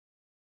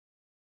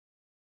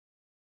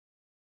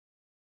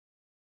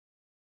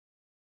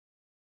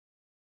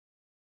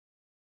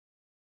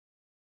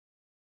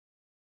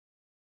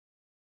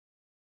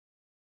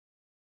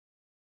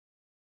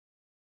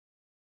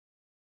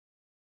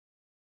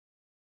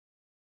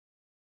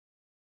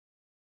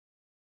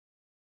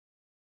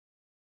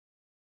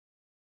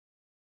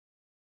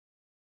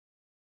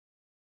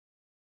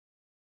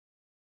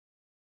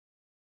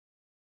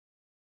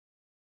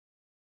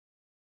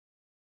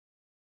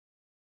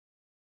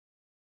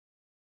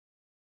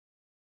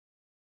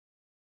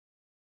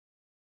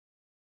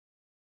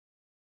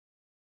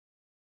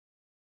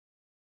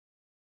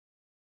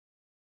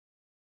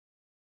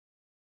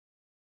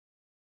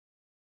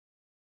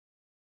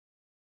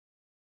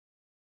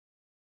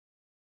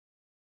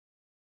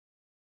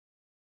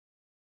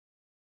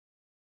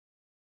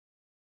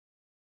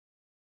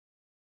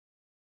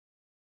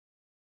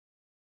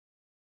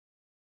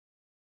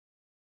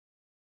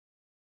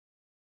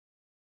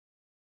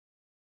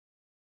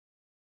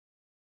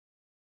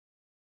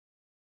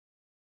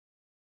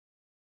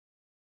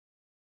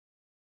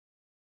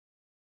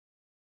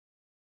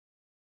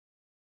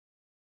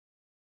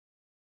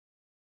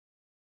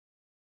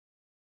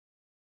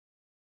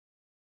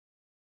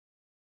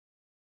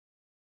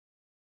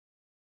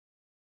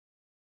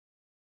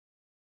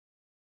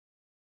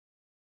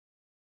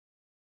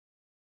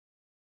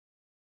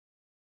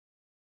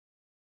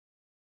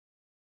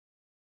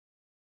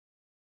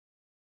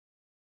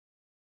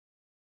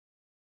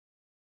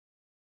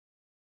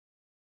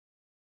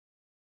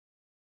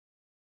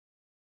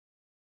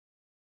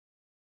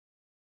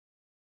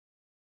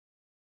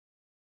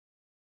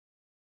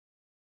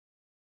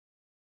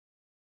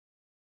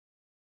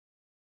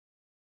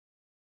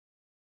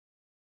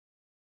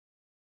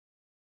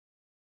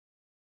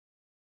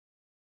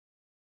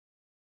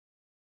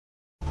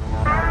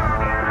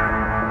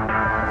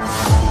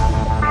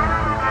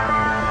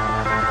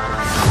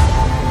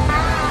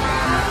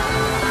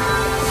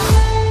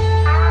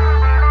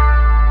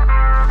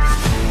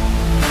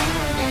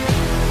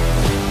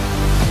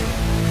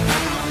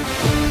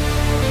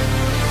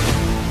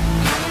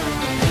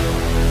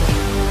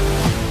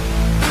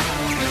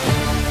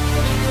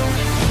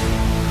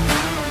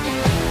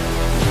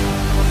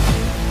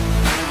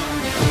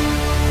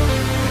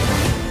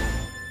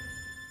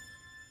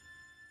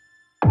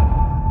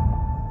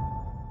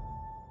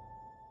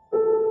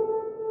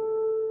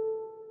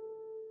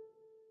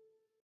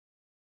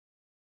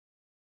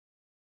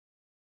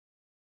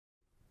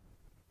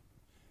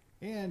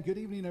And good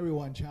evening,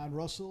 everyone. Jon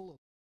Russel.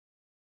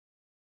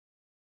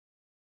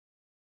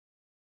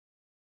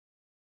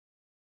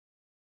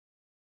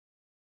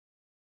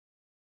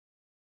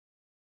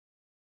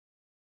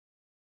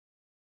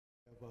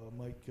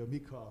 Mike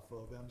Meekhof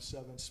of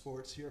M7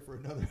 Sports here for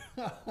another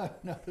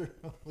another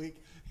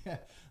week.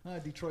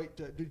 Detroit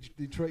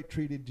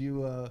treated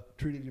you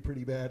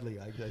pretty badly.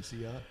 I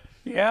see.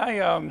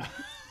 Yeah,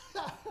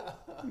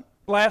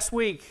 last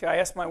week I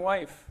asked my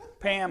wife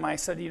Pam. I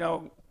said,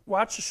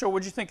 watch the show.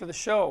 What'd you think of the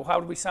show? How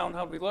did we sound?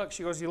 How did we look?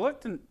 She goes, you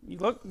looked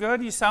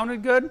good. You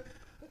sounded good,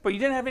 but you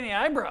didn't have any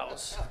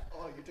eyebrows.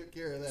 Oh, you took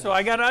care of that. So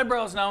I got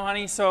eyebrows now,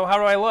 honey. So how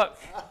do I look?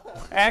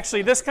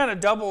 Actually, this kind of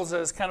doubles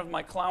as kind of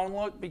my clown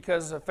look,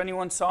 because if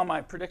anyone saw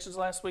my predictions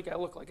last week, I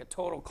looked like a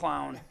total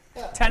clown.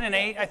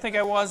 10-8, I think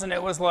I was, and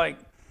it was like,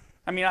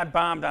 I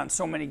bombed on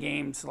so many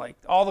games. Like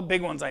all the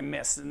big ones I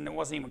missed, and it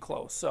wasn't even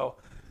close. So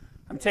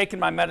I'm taking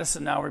my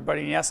medicine now,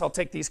 everybody. And yes, I'll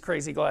take these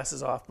crazy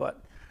glasses off, but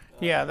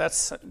yeah,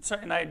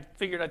 and I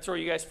figured I'd throw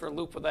you guys for a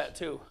loop with that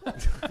too.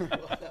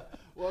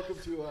 Welcome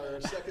to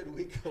our second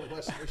week of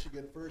West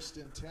Michigan First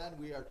and 10.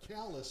 We are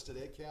Cal-less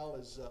today. Cal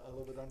is a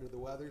little bit under the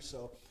weather,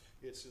 so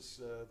it's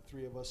just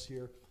three of us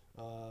here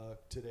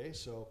today.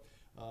 So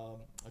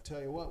I'll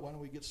tell you what, why don't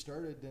we get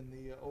started in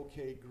the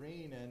OK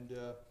Green? And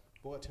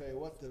boy, I'll tell you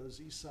what, those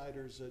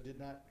Eastsiders did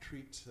not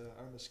treat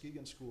our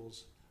Muskegon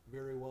schools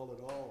very well at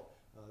all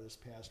this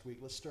past week.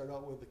 Let's start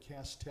out with the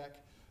Cass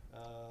Tech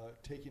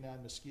taking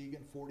on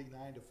Muskegon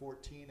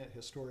 49-14 at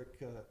historic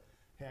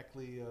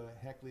Hackley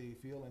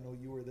Field. I know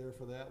you were there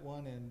for that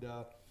one. And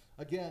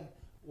again,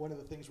 one of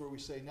the things where we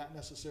say not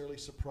necessarily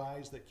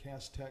surprised that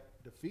Cass Tech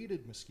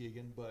defeated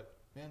Muskegon, but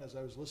man, as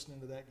I was listening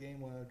to that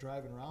game when I was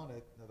driving around,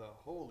 I thought,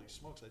 holy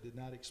smokes, I did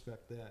not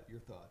expect that.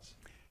 Your thoughts?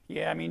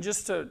 Yeah,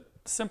 just to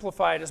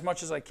simplify it as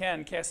much as I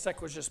can, Cass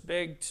Tech was just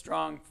big,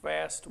 strong,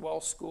 fast,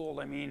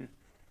 well-schooled.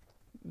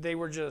 They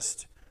were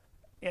just,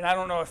 and I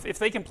don't know if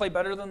they can play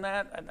better than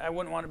that. I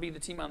wouldn't want to be the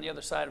team on the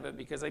other side of it,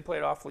 because they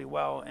played awfully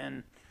well.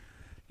 And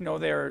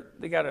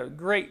they got a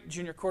great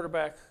junior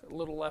quarterback, a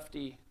little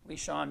lefty,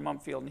 LeSean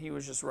Mumfield, and he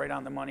was just right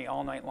on the money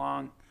all night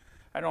long.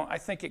 I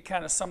think it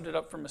kind of summed it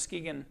up for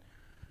Muskegon.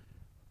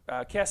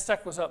 Cass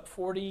Tech was up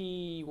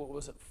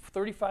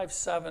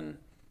 35-7, a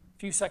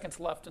few seconds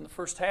left in the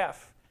first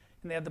half,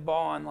 and they had the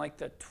ball on like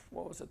the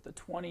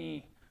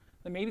 20,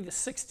 maybe the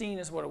 16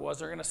 is what it was.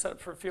 They're going to set up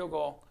for a field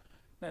goal.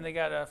 Then they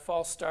got a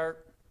false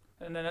start,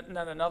 and then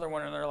another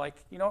one, and they're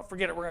like, you know what,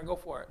 forget it, we're going to go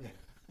for it. Yeah.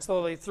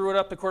 So they threw it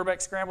up, the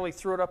quarterback scrambled, he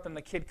threw it up, and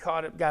the kid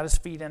caught it, got his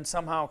feet in,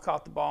 somehow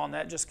caught the ball, and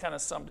that just kind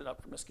of summed it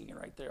up for Muskegon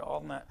right there.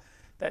 All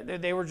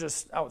that they were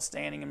just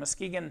outstanding. And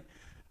Muskegon,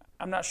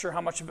 I'm not sure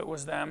how much of it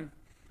was them.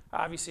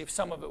 Obviously, if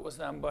some of it was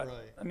them, but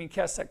right.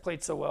 Cass Tech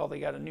played so well. They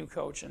got a new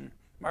coach, and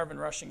Marvin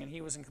Rushing, and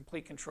he was in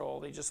complete control.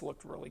 They just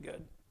looked really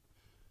good.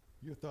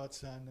 Your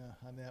thoughts on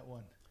that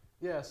one?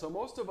 Yeah, so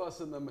most of us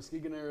in the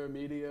Muskegon area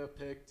media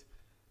picked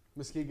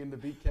Muskegon to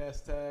beat Cass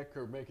Tech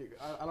or make it.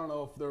 I don't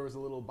know if there was a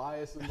little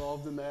bias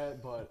involved in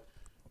that, but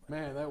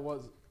man, that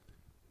was,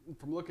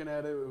 from looking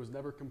at it, it was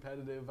never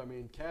competitive.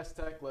 Cass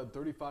Tech led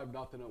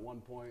 35-0 at one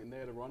point, and they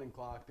had a running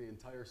clock the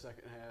entire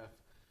second half.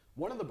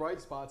 One of the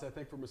bright spots, I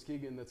think, for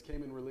Muskegon that's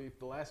came in relief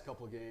the last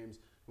couple of games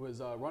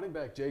was running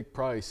back Jake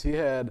Price. He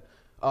had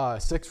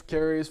 6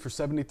 carries for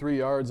 73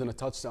 yards and a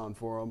touchdown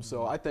for him.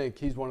 So I think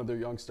he's one of their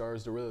young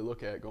stars to really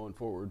look at going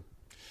forward.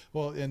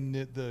 Well, and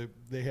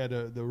they had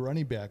the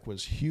running back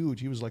was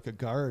huge. He was like a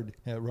guard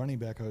at running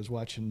back. I was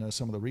watching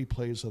some of the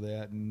replays of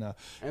that, and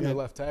their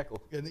left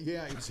tackle. And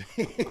yeah,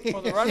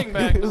 well, the running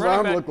back, his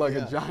arm looked like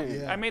a giant.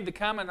 Yeah. I made the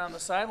comment on the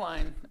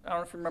sideline. I don't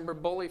know if you remember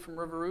Bully from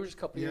River Rouge a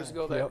couple years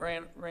ago that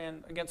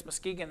ran against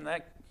Muskegon.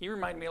 He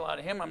reminded me a lot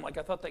of him. I'm like,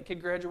 I thought that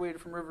kid graduated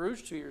from River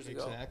Rouge 2 years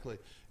ago. Exactly.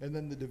 And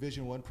then the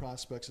Division I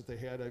prospects that they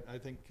had, I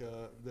think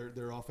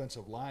their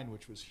offensive line,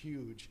 which was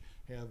huge,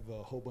 have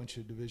a whole bunch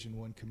of Division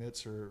I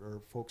commits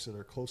or folks that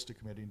are close to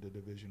committing to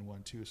Division I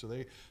too. So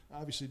they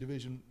obviously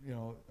Division,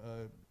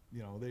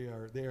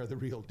 they are the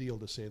real deal,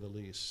 to say the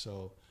least.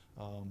 So,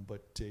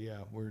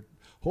 we're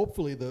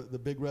hopefully the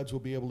Big Reds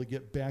will be able to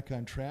get back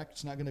on track.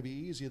 It's not going to be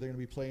easy. They're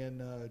going to be playing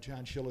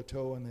John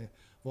Shillitoe and the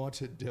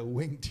vaunted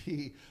Wing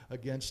T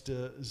against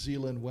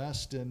Zeeland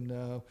West. And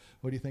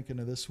what are you thinking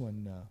of this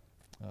one,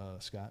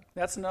 Scott?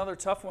 That's another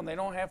tough one. They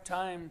don't have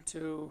time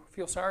to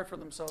feel sorry for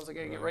themselves. They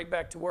got to get right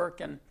back to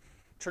work. And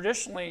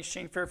traditionally,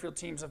 Shane Fairfield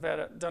teams have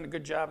done a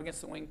good job against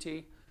the Wing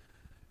T.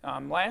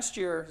 Last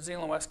year,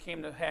 Zeeland West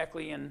came to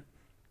Hackley and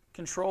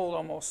controlled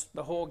almost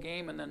the whole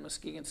game, and then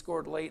Muskegon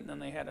scored late, and then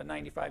they had a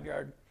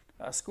 95-yard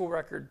school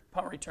record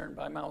punt return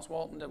by Miles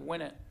Walton to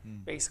win it.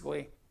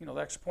 Basically, the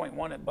extra point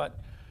won it, but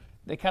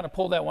they kind of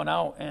pulled that one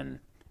out, and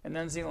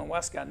then Zeeland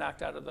West got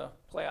knocked out of the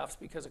playoffs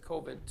because of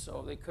COVID,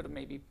 so they could have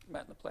maybe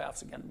met in the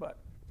playoffs again. But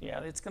yeah,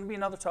 it's going to be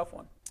another tough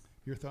one.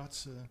 Your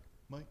thoughts,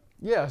 Mike?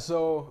 Yeah,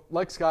 so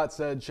like Scott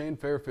said, Shane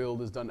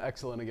Fairfield has done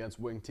excellent against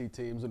Wing T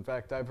teams. In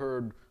fact, I've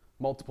heard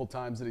multiple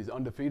times that he's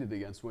undefeated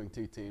against Wing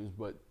T teams,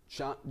 but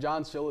John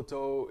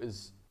Shillitoe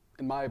is,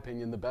 in my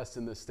opinion, the best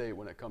in this state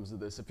when it comes to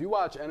this. If you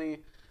watch any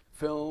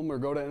film or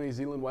go to any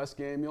Zeeland West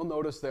game, you'll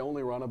notice they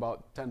only run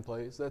about 10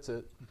 plays. That's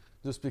it.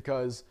 Just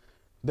because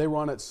they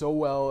run it so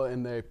well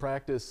and they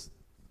practice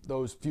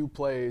those few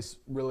plays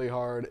really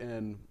hard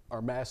and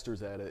are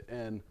masters at it.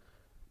 And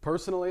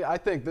personally, I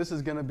think this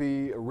is going to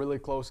be a really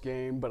close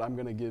game, but I'm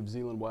going to give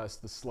Zeeland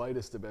West the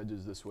slightest of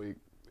edges this week.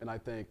 And I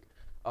think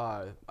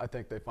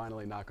they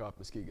finally knock off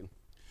Muskegon.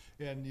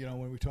 And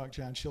when we talk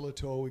John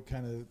Shillitoe, we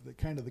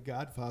kind of the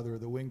godfather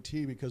of the wing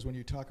T, because when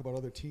you talk about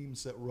other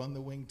teams that run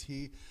the wing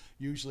T,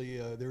 usually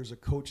there's a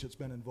coach that's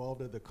been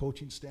involved in the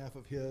coaching staff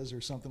of his or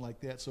something like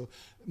that. So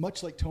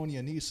much like Tony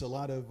Anise, a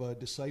lot of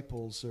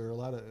disciples or a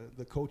lot of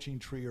the coaching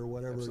tree or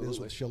whatever Absolutely. It is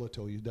with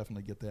Shillitoe, you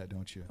definitely get that,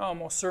 don't you? Oh,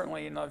 most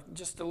certainly.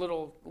 Just a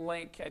little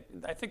link.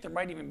 I think there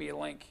might even be a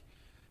link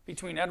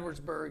between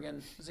Edwardsburg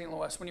and Zeeland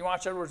West. When you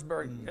watch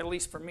Edwardsburg, at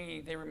least for me,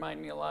 they remind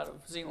me a lot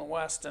of Zeeland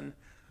West, and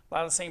a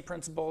lot of the same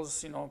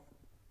principles,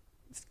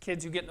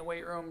 kids who get in the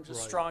weight room,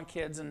 just strong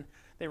kids, and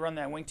they run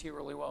that wing T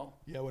really well.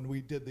 Yeah, when we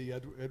did the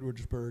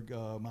Edwardsburg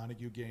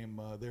Montague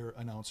game, their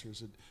announcers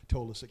had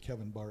told us that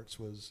Kevin Bartz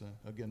was,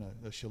 again,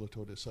 a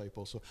Shillitoe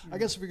disciple. So I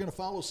guess if you're going to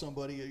follow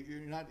somebody,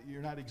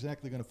 you're not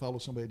exactly going to follow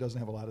somebody that doesn't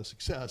have a lot of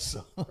success.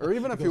 So or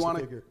even if you want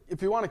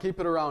to keep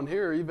it around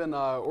here, even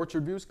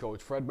Orchard View's coach,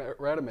 Fred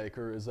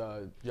Rademacher, is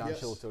a John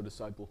Shillitoe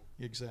disciple.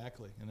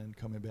 Exactly, and then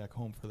coming back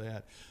home for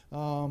that.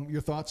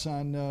 Your thoughts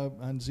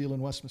on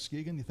Zeeland West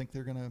Muskegon? You think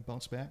they're going to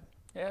bounce back?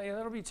 Yeah,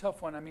 that'll be a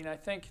tough one. I mean, I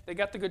think they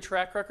got the good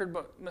track record,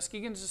 but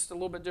Muskegon's just a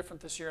little bit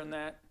different this year in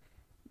that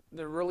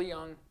they're really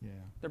young. Yeah.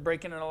 They're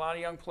breaking in a lot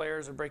of young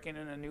players. They're breaking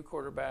in a new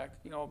quarterback.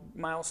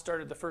 Miles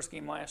started the first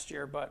game last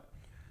year, but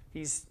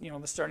he's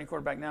the starting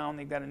quarterback now, and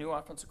they've got a new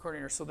offensive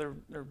coordinator, so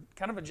they're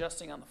kind of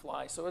adjusting on the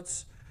fly. So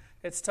it's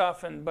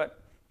tough,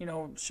 but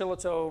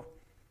Shillitoe,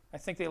 I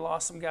think they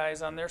lost some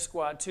guys on their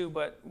squad too,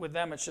 but with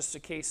them it's just a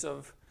case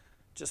of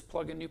just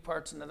plugging new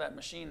parts into that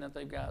machine that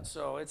they've got.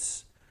 So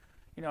it's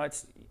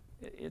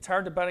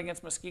hard to bet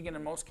against Muskegon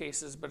in most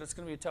cases, but it's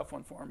going to be a tough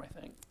one for them, I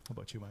think. How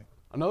about you, Mike?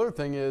 Another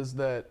thing is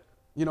that,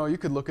 you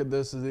could look at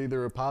this as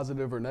either a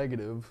positive or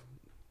negative.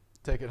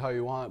 Take it how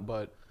you want,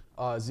 but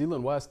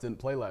Zeeland West didn't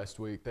play last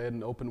week. They had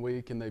an open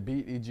week, and they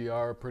beat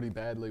EGR pretty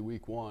badly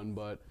week 1.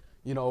 But,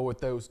 with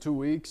those 2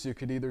 weeks, you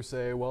could either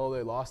say, well,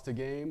 they lost a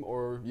game,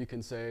 or you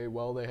can say,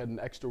 well, they had an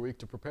extra week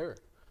to prepare.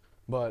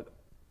 But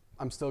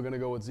I'm still going to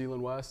go with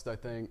Zeeland West. I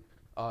think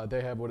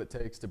they have what it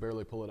takes to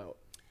barely pull it out.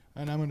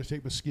 And I'm going to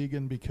take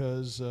Muskegon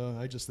because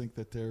I just think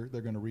that they're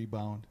going to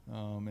rebound,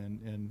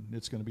 and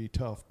it's going to be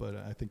tough. But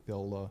I think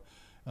they'll.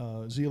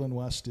 Zeeland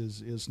West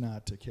is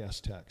not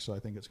Cass Tech, so I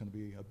think it's going to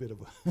be a bit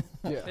of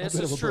a. This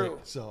is true.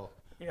 So.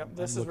 Yep,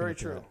 this is very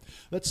true.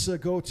 Let's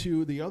go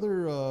to the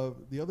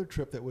other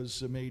trip that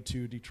was made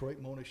to Detroit,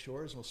 Mona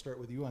Shores. And we'll start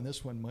with you on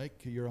this one,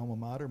 Mike. Your alma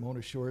mater,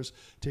 Mona Shores,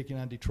 taking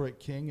on Detroit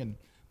King, and.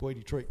 Boy,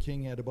 Detroit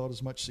King had about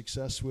as much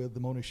success with the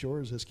Mona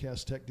Shores as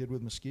Cass Tech did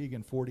with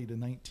Muskegon.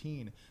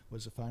 40-19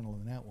 was the final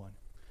in that one.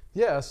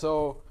 Yeah,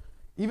 so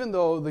even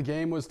though the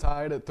game was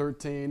tied at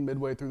 13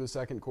 midway through the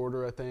second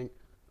quarter, I think,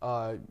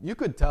 you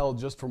could tell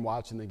just from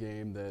watching the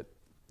game that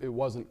it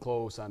wasn't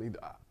close on either.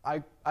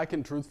 I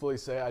can truthfully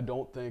say I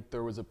don't think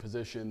there was a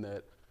position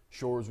that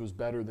Shores was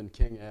better than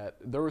King at.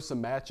 There were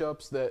some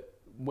matchups that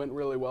went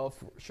really well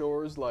for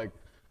Shores. Like,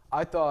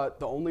 I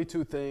thought the only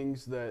two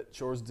things that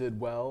Shores did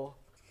well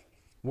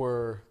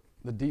were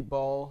the deep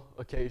ball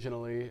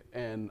occasionally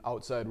and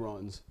outside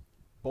runs.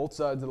 Both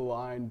sides of the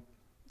line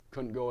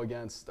couldn't go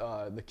against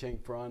the King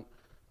front.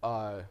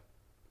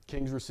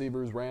 King's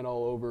receivers ran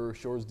all over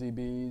Shores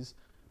DBs.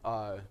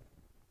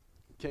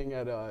 King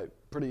had a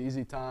pretty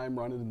easy time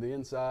running to the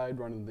inside,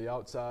 running to the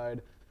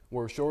outside,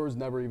 where Shores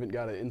never even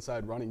got an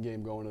inside running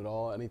game going at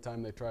all.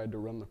 Anytime they tried to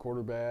run the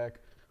quarterback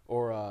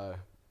or,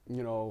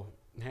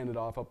 hand it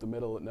off up the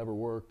middle, it never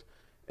worked.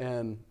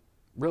 And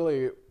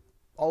really,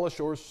 all of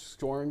Shores'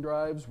 scoring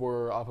drives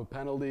were off of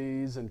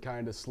penalties and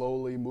kind of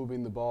slowly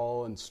moving the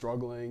ball and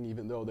struggling,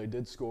 even though they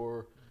did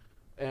score.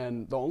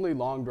 And the only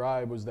long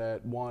drive was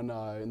that one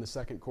in the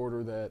second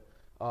quarter that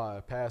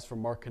pass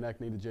from Mark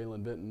Konechny to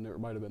Jalen Vinton. It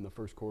might have been the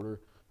first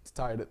quarter. It's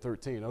tied at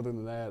 13. Other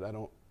than that, I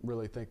don't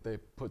really think they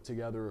put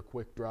together a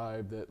quick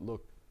drive that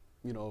looked,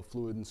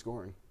 fluid in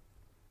scoring.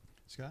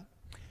 Scott?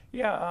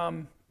 Yeah,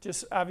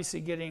 just obviously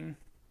getting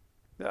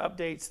the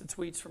updates, the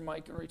tweets from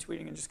Mike and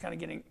retweeting and just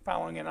kind of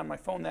following it on my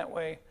phone that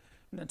way,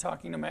 and then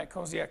talking to Matt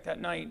Koziak that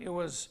night. It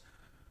was,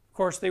 of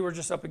course, they were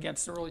just up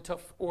against a really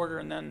tough order,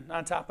 and then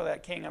on top of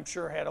that, King, I'm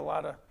sure, had a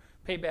lot of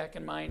payback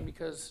in mind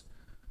because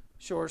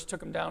Shores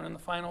took them down in the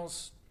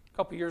finals a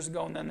couple years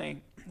ago, and then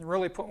they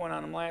really put one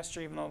on them last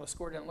year, even though the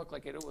score didn't look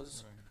like it.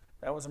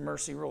 That was a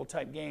mercy rule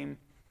type game.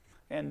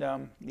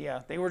 And,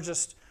 they were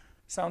just,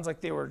 sounds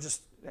like they were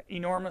just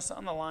enormous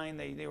on the line.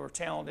 They were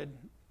talented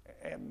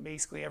at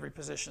basically every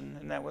position,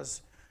 and that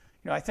was,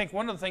 I think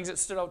one of the things that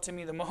stood out to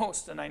me the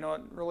most, and I know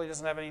it really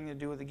doesn't have anything to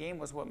do with the game,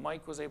 was what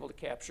Mike was able to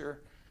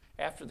capture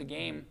after the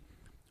game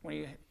when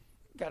he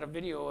got a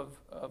video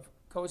of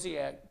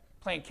Koziak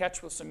playing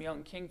catch with some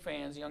young King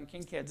fans, young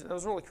King kids. It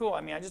was really cool.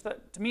 I mean, I just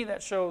thought, to me,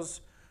 that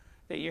shows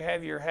that you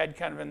have your head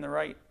kind of in the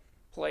right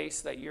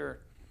place that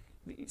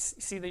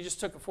see, they just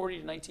took a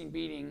 40-19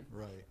 beating,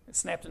 Right.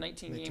 snapped a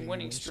 19-game 19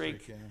 winning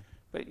streak. Yeah.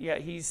 But yeah,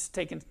 he's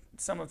taken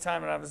some of the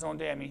time out of his own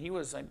day. I mean, he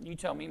was, you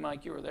tell me,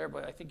 Mike, you were there,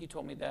 but I think you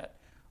told me that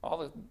all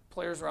the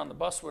players were on the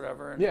bus,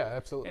 whatever. And, Yeah,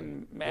 absolutely.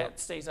 And Matt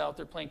stays out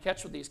there playing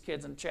catch with these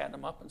kids and chatting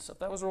them up and stuff.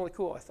 That was really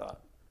cool, I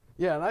thought.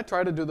 Yeah, and I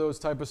try to do those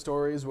type of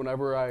stories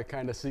whenever I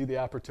kind of see the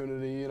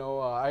opportunity. You know,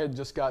 I had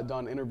just got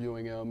done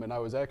interviewing him, and I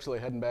was actually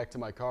heading back to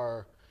my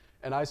car,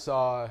 and I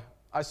saw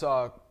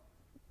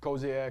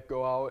Koziak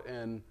go out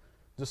and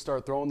just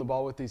start throwing the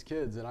ball with these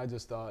kids, and I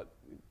just thought,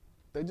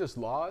 they just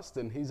lost,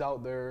 and he's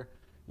out there,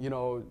 you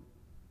know,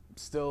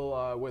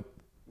 still with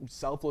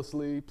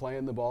selflessly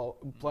playing the ball,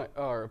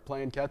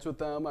 playing catch with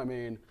them. I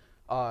mean,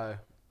 I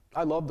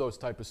love those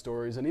type of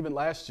stories, and even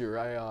last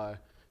year,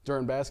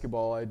 during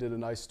basketball, I did a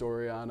nice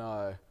story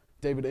on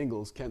David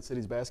Ingles, Kent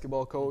City's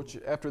basketball coach.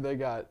 After they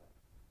got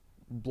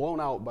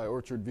blown out by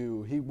Orchard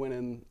View, he went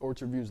in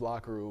Orchard View's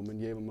locker room and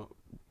gave them a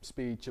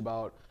speech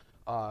about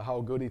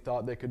how good he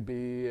thought they could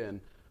be and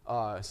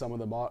some of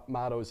the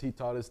mottos he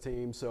taught his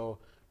team. So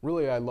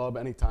really, I love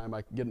anytime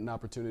I get an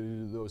opportunity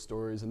to do those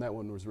stories, and that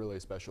one was really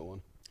a special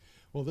one.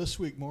 Well, this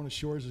week, Mona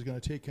Shores is going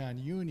to take on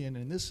Union,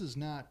 and this is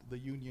not the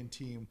Union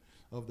team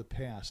of the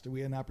past. We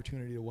had an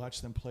opportunity to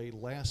watch them play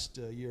last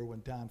year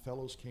when Don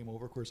Fellows came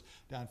over. Of course,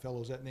 Don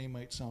Fellows, that name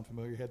might sound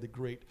familiar, had the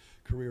great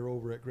career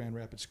over at Grand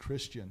Rapids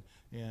Christian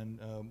and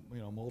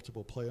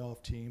multiple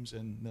playoff teams.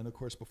 And then, of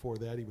course, before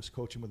that, he was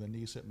coaching with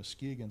Anise at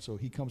Muskegon. So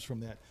he comes from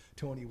that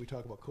Tony, we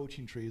talk about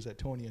coaching trees, that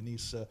Tony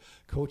Anise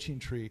coaching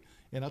tree.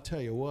 And I'll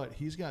tell you what,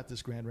 he's got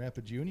this Grand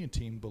Rapids Union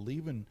team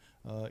believing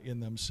in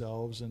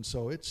themselves. And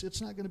so it's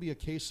not going to be a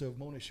case of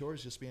Mona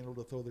Shores just being able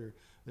to throw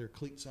their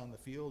cleats on the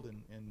field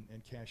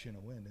and cash in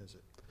a win, is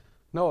it?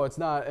 No, it's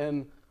not.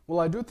 And, well,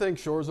 I do think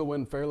Shores will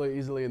win fairly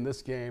easily in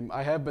this game.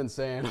 I have been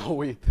saying all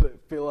week that I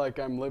feel like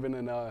I'm living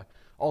in an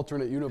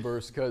alternate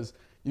universe because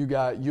you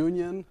got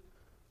Union,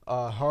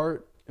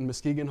 Hart, and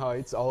Muskegon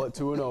Heights all at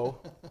 2-0.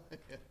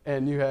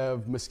 And you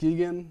have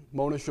Muskegon,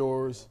 Mona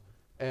Shores,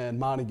 and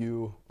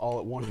Montague all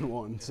at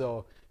 1-1.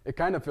 So it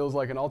kind of feels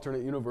like an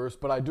alternate universe,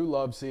 but I do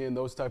love seeing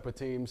those type of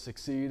teams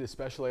succeed,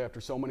 especially after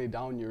so many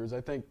down years.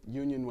 I think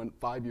Union went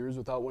 5 years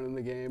without winning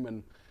the game,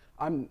 and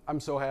I'm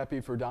so happy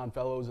for Don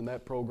Fellows and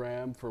that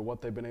program for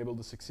what they've been able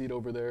to succeed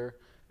over there,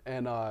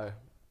 and I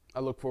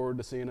look forward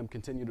to seeing them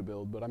continue to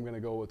build. But I'm going to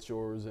go with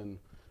Shores and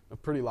a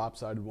pretty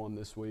lopsided one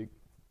this week.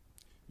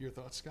 Your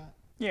thoughts, Scott?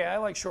 Yeah, I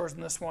like Shores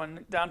in this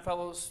one. Don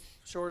Fellows,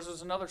 Shores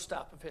was another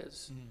stop of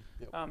his.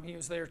 Yep. He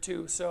was there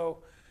too.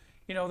 So,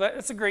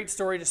 it's a great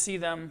story to see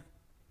them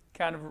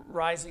kind of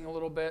rising a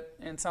little bit,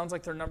 and it sounds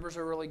like their numbers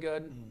are really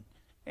good.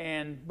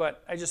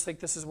 But I just think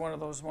this is one of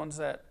those ones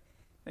that,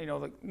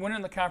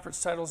 winning the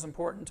conference title is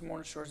important to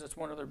Mona Shores. That's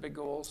one of their big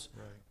goals.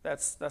 Right.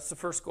 That's the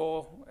first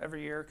goal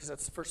every year because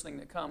that's the first thing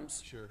that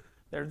comes. Sure.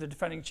 They're the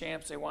defending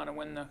champs. They want to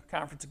win the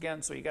conference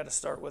again, so you got to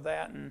start with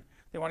that, and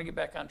they want to get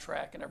back on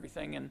track and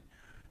everything. And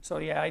so,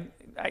 yeah,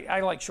 I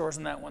like Shores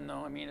in that one,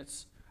 though. I mean,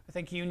 I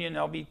think Union,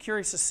 I'll be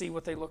curious to see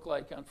what they look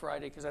like on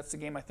Friday because that's the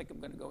game I think I'm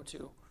going to go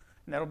to.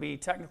 And that'll be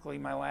technically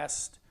my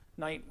last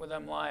night with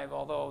them live,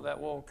 although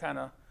that will kind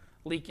of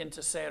leak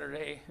into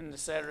Saturday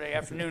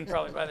afternoon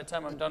probably by the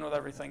time I'm done with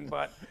everything.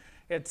 But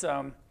it's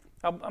I'm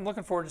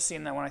looking forward to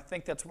seeing that one. I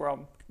think that's where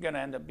I'm going to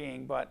end up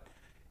being. But,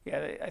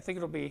 yeah, I think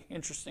it'll be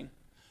interesting.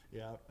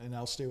 Yeah, and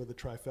I'll stay with the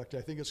trifecta.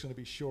 I think it's going to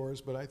be Shores,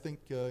 but I think,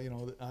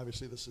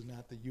 obviously this is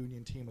not the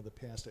Union team of the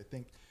past. I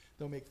think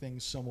they'll make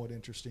things somewhat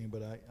interesting,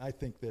 but I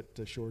think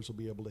that Shores will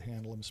be able to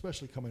handle them,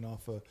 especially coming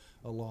off a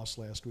loss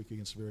last week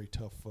against a very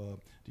tough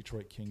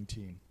Detroit King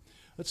team.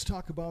 Let's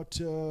talk about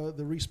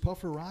the Reese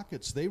Puffer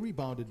Rockets. They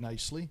rebounded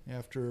nicely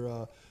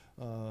after,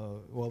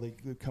 they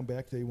come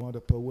back. They wound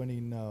up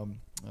winning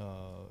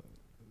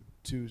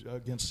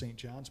against St.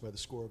 John's by the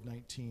score of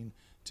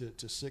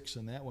 19-6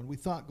 in that one. We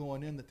thought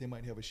going in that they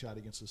might have a shot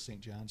against the St.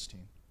 John's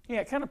team.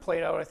 Yeah, it kind of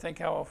played out, I think,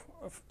 how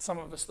some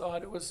of us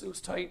thought. It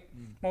was tight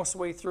most of the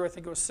way through. I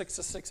think it was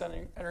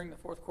 6-6 entering the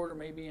fourth quarter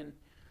maybe, and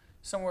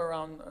somewhere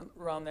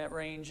around that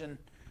range. And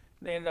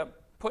they ended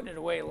up putting it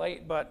away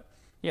late. But,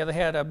 yeah, they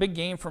had a big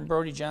game from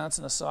Brody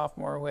Johnson, a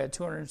sophomore, who had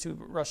 202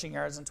 rushing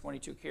yards and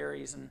 22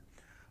 carries. And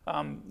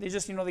they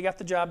just, they got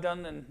the job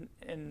done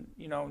and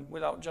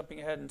without jumping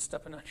ahead and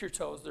stepping on your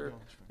toes.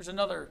 There's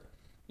another,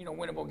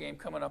 winnable game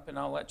coming up, and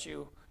I'll let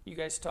you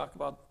guys talk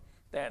about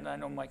that, and I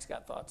know Mike's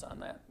got thoughts on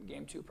that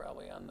game too,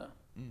 probably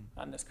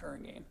on this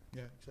current game.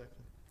 Yeah,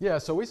 exactly. Yeah,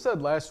 so we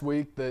said last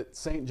week that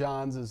St.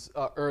 John's is,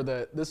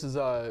 that this is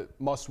a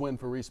must-win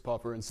for Reese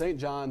Puffer, and St.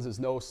 John's is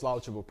no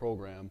slouch of a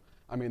program.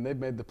 I mean, they've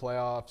made the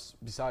playoffs.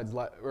 Besides,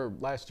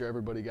 last year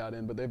everybody got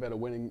in, but they've had a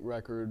winning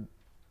record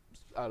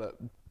out of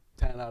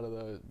 10 out of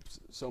the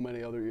so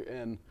many other,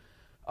 and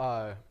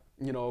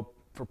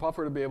for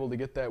Puffer to be able to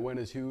get that win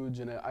is huge,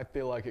 and I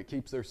feel like it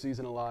keeps their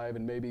season alive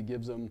and maybe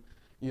gives them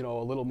a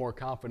little more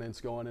confidence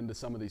going into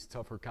some of these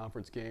tougher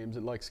conference games.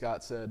 And like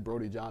Scott said,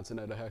 Brody Johnson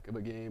had a heck of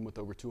a game with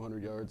over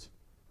 200 yards.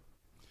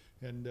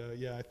 And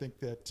yeah, I think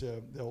that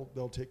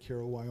they'll take care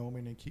of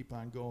Wyoming and keep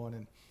on going.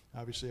 And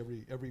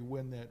obviously, every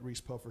win that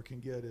Reese Puffer can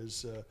get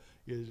is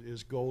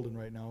golden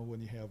right now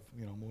when you have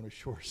Mona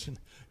Shores and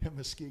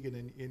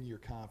Muskegon in your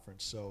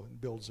conference. So it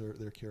builds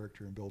their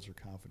character and builds their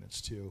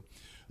confidence too.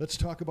 Let's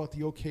talk about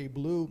the OK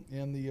Blue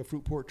and the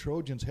Fruitport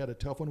Trojans. Had a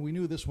tough one. We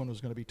knew this one was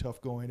going to be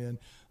tough going in.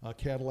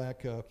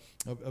 Cadillac, a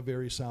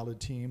very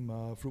solid team.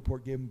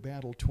 Fruitport gave them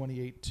battle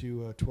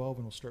 28-12,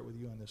 and we'll start with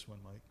you on this one,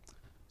 Mike.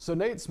 So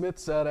Nate Smith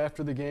said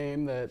after the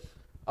game that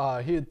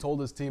he had told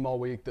his team all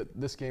week that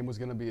this game was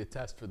going to be a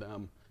test for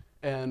them.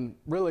 And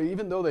really,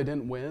 even though they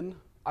didn't win,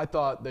 I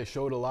thought they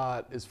showed a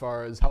lot as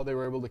far as how they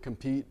were able to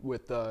compete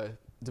with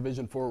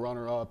Division IV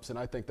runner-ups, and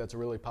I think that's a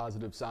really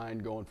positive sign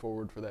going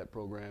forward for that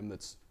program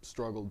that's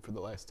struggled for the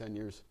last 10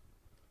 years.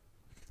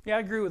 Yeah, I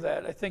agree with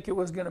that. I think it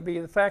was going to be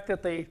the fact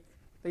that they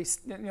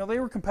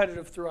were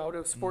competitive throughout. It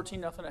was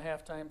 14-0 at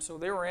halftime, so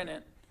they were in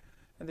it,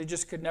 and they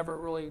just could never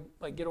really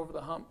get over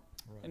the hump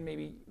and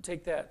maybe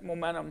take that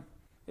momentum.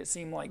 It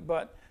seemed like,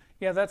 but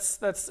yeah, that's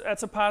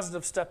a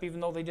positive step,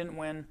 even though they didn't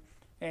win.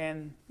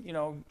 And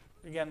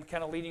again,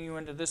 kind of leading you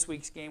into this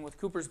week's game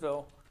with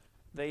Coopersville,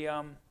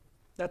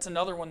 that's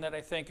another one that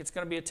I think it's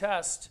going to be a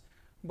test,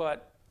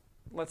 but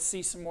let's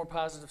see some more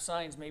positive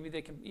signs. Maybe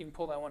they can even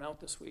pull that one out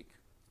this week.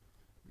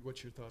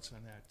 What's your thoughts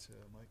on that,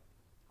 Mike?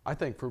 I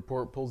think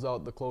Fruitport pulls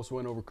out the close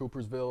win over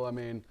Coopersville. I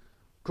mean,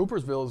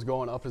 Coopersville is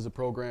going up as a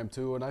program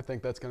too, and I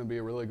think that's going to be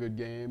a really good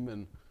game.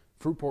 And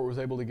Fruitport was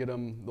able to get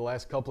them the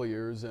last couple of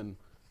years, and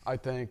I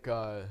think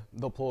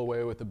they'll pull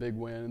away with a big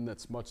win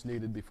that's much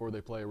needed before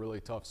they play a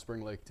really tough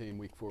Spring Lake team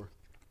week 4.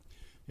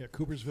 Yeah,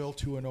 Coopersville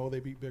 2-0. They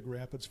beat Big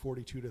Rapids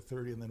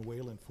 42-30, and then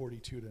Wayland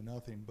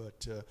 42-0.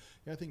 But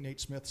yeah, I think Nate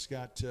Smith's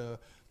got the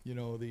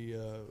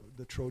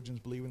Trojans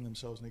believe in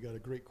themselves, and they got a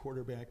great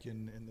quarterback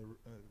in the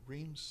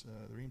Reams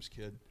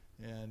kid,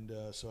 and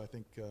so I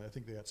think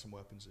they got some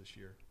weapons this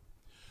year.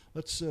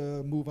 Let's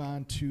move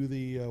on to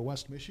the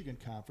West Michigan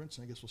Conference.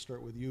 I guess we'll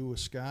start with you,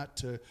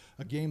 Scott.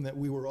 A game that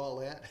we were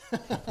all at,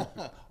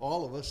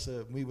 all of us,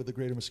 me with the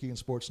Greater Muskegon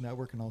Sports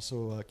Network, and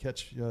also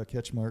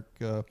CatchMark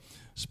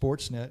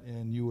SportsNet,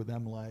 and you with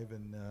them live,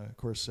 and of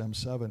course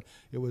M7.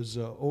 It was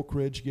Oak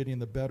Ridge getting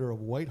the better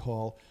of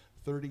Whitehall,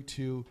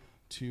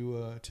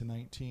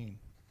 32-19.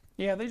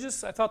 Yeah,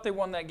 I thought they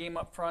won that game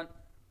up front.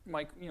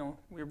 Mike, we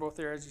were both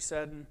there, as you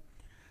said, and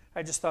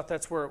I just thought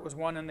that's where it was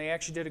won, and they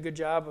actually did a good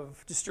job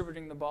of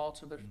distributing the ball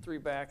to their three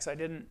backs.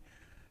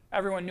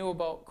 Everyone knew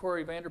about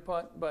Corey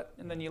Vanderput,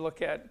 and then you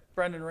look at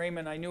Brendan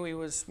Raymond. I knew he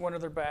was one of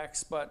their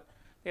backs, but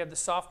they had the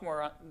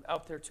sophomore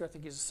out there too. I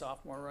think he's a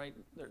sophomore, right?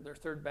 Their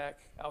third back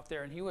out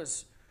there, and he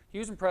was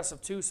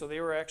impressive too. So they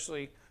were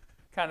actually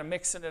kind of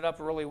mixing it up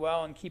really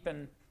well and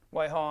keeping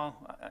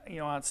Whitehall,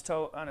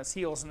 on its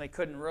heels, and they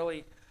couldn't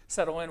really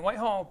settle in.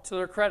 Whitehall, to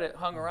their credit,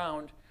 hung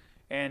around,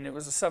 and it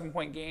was a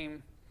 7-point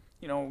game,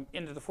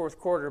 into the fourth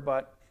quarter,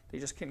 but they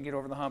just couldn't get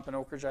over the hump, and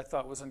Oak Ridge, I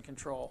thought, was in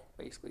control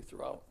basically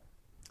throughout.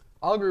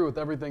 I'll agree with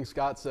everything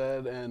Scott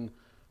said, and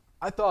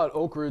I thought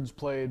Oak Ridge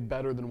played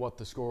better than what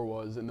the score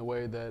was in the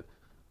way that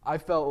I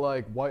felt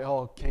like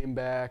Whitehall came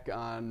back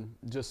on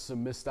just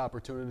some missed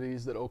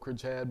opportunities that Oak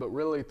Ridge had, but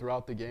really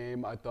throughout the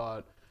game, I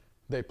thought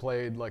they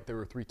played like they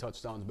were 3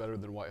 touchdowns better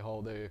than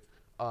Whitehall. They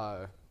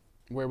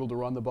were able to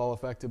run the ball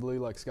effectively,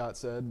 like Scott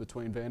said,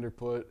 between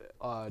Vanderput,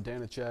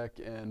 Danacek,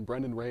 and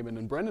Brendan Raymond.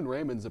 And Brendan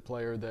Raymond's a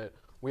player that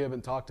we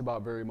haven't talked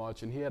about very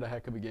much, and he had a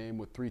heck of a game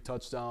with 3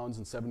 touchdowns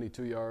and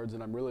 72 yards,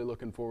 and I'm really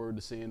looking forward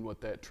to seeing what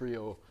that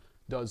trio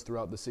does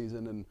throughout the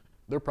season. And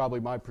they're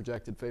probably my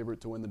projected favorite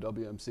to win the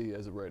WMC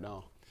as of right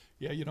now.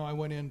 Yeah, I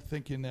went in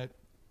thinking that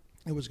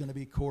it was going to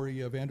be Corey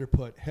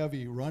Vanderput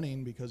heavy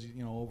running because,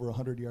 over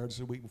 100 yards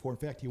the week before. In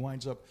fact, he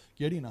winds up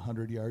getting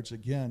 100 yards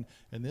again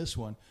in this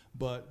one.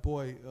 But,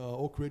 boy,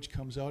 Oak Ridge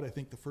comes out. I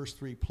think the first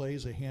 3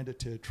 plays, they hand it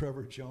to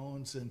Trevor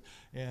Jones,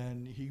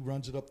 and he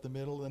runs it up the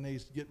middle. And they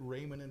get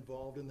Raymond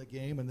involved in the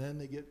game, and then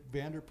they get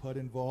Vanderput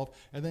involved.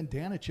 And then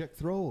Danacek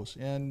throws.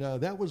 And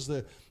that was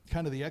the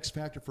kind of the X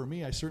factor for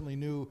me. I certainly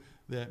knew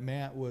that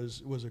Matt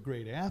was a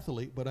great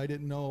athlete, but I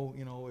didn't know,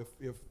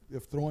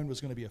 if throwing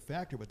was going to be a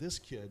factor. But this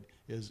kid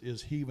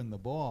is heaving the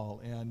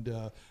ball, and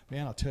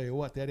man, I'll tell you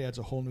what, that adds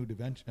a whole new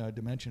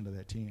dimension to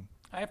that team.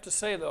 I have to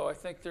say though, I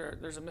think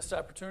there's a missed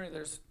opportunity.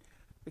 There's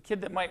the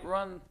kid that might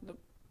run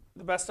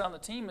the best on the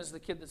team is the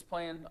kid that's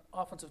playing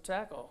offensive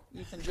tackle,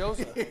 Ethan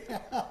Joseph.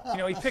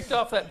 He picked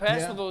off that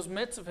pass with those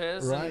mitts of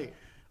his, right. And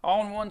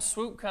all in one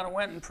swoop, kind of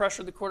went and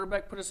pressured the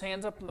quarterback, put his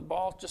hands up, and the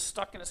ball just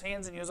stuck in his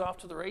hands, and he was off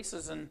to the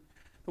races. And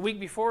the week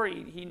before,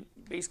 he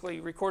basically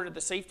recorded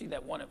the safety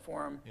that won it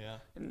for him. Yeah.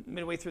 And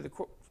midway through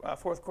the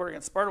fourth quarter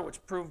against Sparta,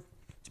 which proved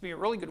to be a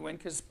really good win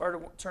because Sparta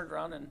turned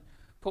around and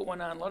put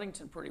one on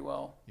Ludington pretty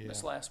well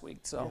this last week.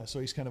 So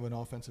he's kind of an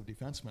offensive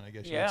defenseman, I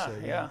guess you would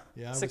say. Yeah.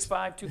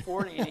 6'5",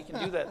 240, and he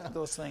can do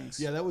those things.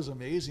 Yeah, that was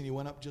amazing. He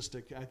went up just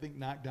to, I think,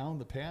 knock down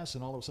the pass,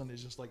 and all of a sudden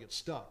it's just like it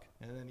stuck.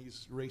 And then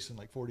he's racing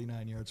like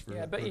 49 yards for a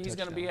touchdown. I bet he's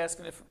going to be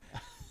asking if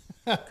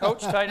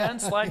Coach, tight end,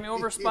 slide me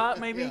over a spot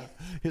maybe.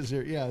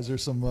 Yeah. Is there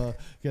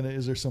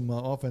some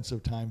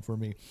offensive time for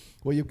me?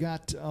 Well, you've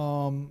got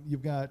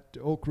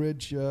Oak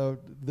Ridge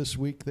this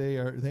week. They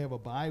have a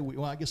bye.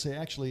 Well, I guess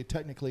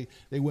technically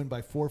they win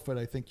by forfeit.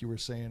 I think you were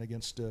saying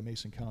against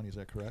Mason County. Is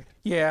that correct?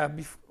 Yeah,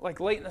 like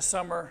late in the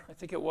summer, I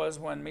think it was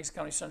when Mason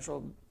County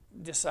Central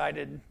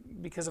decided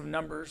because of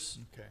numbers,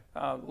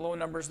 low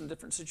numbers in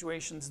different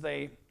situations,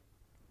 they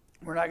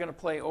were not going to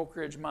play Oak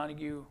Ridge,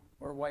 Montague,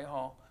 or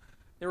Whitehall.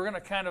 They were going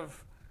to kind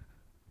of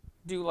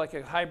do like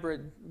a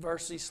hybrid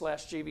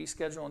varsity/JV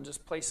schedule and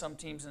just play some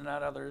teams and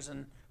not others.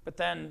 But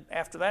then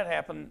after that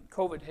happened,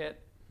 COVID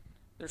hit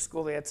their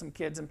school. They had some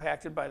kids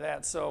impacted by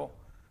that, so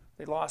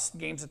they lost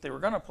games that they were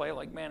going to play,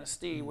 like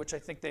Manistee, which I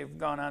think they've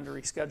gone on to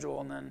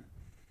reschedule. And then,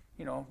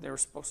 they were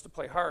supposed to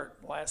play Hart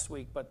last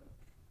week, but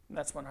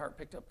that's when Hart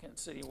picked up Kent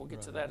City. We'll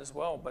get to that as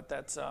well. But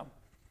that's,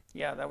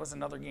 that was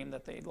another game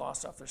that they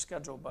lost off their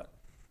schedule. But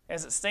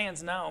as it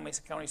stands now,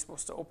 Mason County is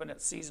supposed to open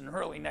its season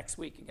early next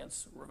week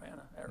against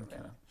Ravenna. Okay.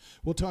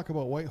 We'll talk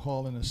about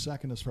Whitehall in a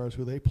second as far as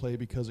who they play,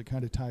 because it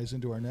kind of ties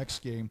into our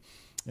next game,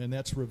 and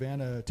that's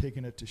Ravenna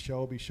taking it to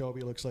Shelby.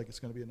 Shelby looks like it's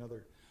going to be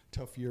another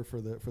tough year for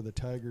the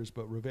Tigers,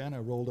 but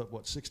Ravenna rolled up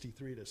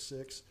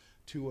 63-6,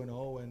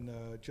 2-0,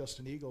 and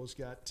Justin Eagles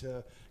got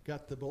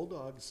the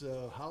Bulldogs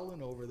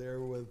howling over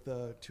there with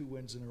 2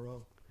 wins in a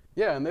row.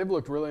 Yeah, and they've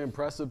looked really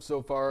impressive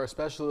so far,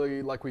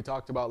 especially like we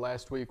talked about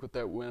last week with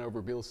that win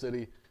over Beale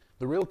City.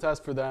 The real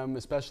test for them,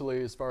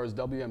 especially as far as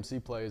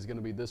WMC play, is going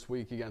to be this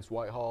week against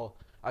Whitehall.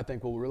 I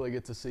think we'll really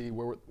get to see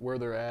where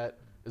they're at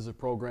as a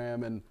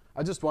program. And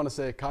I just want to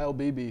say Kyle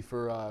Beebe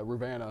for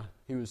Ravenna.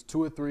 He was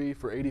 2 of 3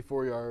 for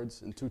 84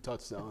 yards and 2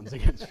 touchdowns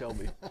against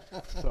Shelby.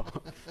 So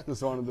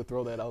just wanted to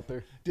throw that out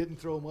there. Didn't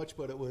throw much,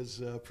 but it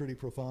was pretty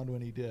profound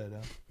when he did.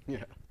 Huh?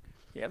 Yeah.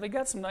 Yeah, they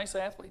got some nice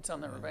athletes on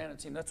that Ravenna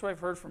team. That's what I've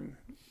heard from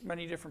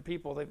many different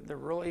people. They're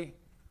really,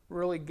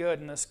 really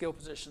good in the skill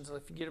positions.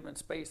 If you get them in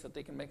space, that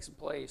they can make some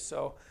plays.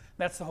 So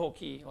that's the whole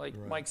key. Like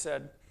Mike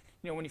said,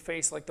 when you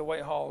face like the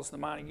Whitehalls, the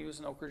Montagues,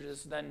 and Oak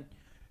Ridges, then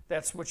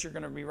that's what you're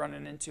going to be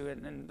running into it.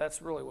 And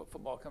that's really what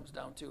football comes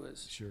down to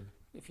is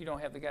if you don't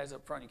have the guys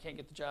up front, you can't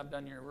get the job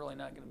done, you're really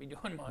not going to be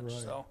doing much. Right.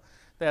 So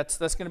that's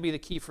going to be the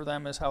key for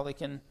them is how they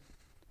can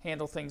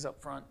handle things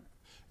up front.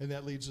 And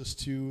that leads us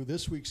to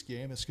this week's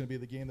game. It's going to be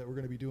the game that we're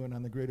going to be doing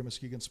on the Greater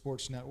Muskegon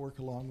Sports Network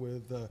along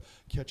with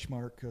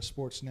CatchMark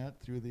SportsNet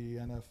through the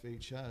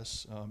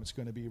NFHS. It's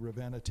going to be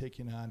Ravenna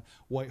taking on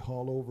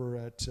Whitehall over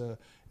at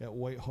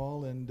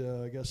Whitehall. And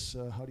I guess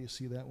how do you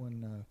see that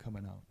one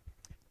coming out?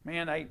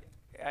 Man, I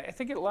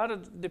think a lot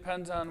of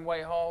depends on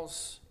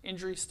Whitehall's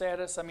injury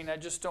status. I mean, I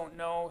just don't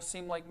know.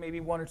 Seemed like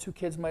maybe 1 or 2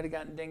 kids might have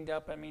gotten dinged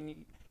up. I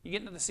mean, you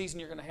get into the season,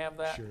 you're going to have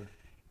that. Sure.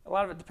 A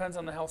lot of it depends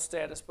on the health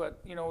status,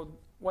 but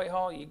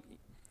Whitehall, you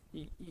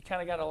kind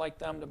of got to like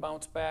them to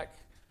bounce back,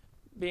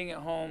 being at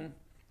home.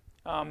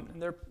 And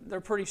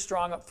they're pretty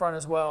strong up front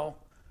as well.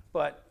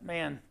 But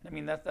man, I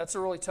mean that's a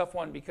really tough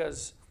one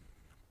because,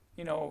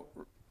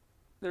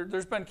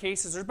 there's been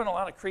cases. There's been a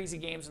lot of crazy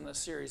games in this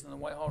series in the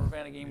Whitehall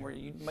Ravenna game where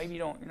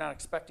you're not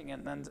expecting it,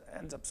 and then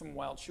ends up some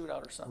wild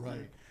shootout or something.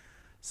 Right.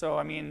 So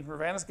I mean,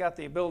 Ravenna's got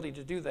the ability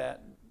to do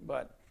that,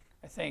 but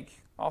I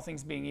think all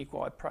things being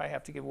equal, I'd probably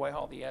have to give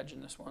Whitehall the edge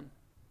in this one.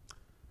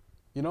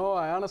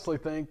 I honestly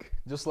think,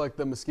 just like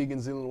the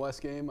Muskegon-Zeeland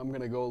West game, I'm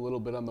going to go a little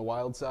bit on the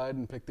wild side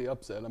and pick the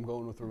upset. I'm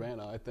going with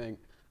Ravenna. I think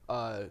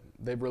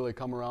they've really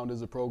come around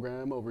as a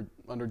program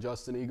under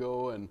Justin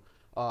Ego, and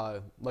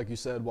like you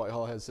said,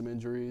 Whitehall has some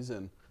injuries,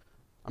 and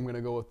I'm going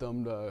to go with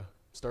them to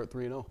start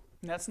 3-0.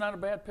 And that's not a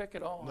bad pick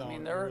at all. No, I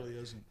mean, it really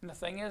isn't. And the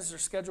thing is, their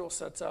schedule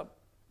sets up.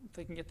 If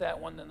they can get that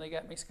one, then they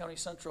got Mason County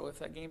Central if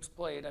that game's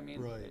played. I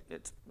mean,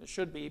 it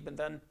should be, but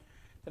then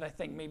I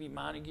think maybe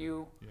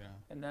Montague,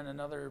 and then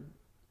another,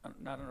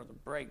 not another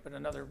break, but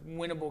another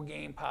winnable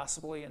game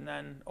possibly, and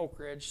then Oak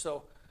Ridge.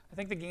 So I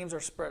think the games are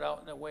spread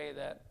out in a way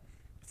that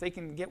if they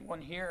can get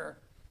one here,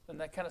 then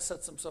that kind of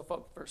sets themselves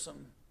up for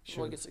some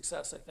really good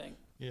success, I think.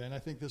 Yeah, and I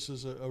think this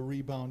is a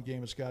rebound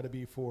game. It's got to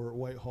be for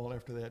Whitehall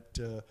after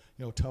that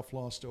tough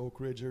loss to Oak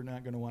Ridge. They're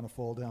not going to want to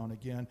fall down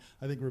again.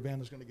 I think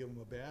Ravenna's going to give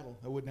them a battle.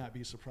 I would not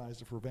be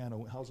surprised if Ravenna.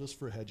 How's this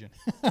for hedging?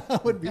 I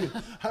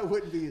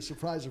wouldn't be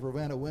surprised if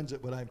Ravenna wins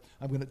it. But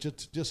I'm going to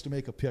just to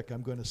make a pick.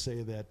 I'm going to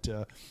say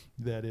that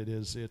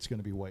it's going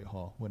to be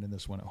Whitehall winning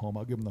this one at home.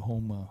 I'll give them the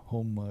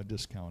home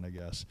discount, I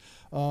guess.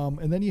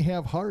 And then you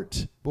have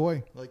Hart.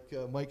 Boy, like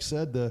Mike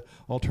said, the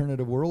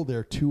alternative world.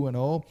 They're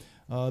 2-0.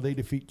 They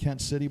defeat Kent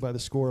City by the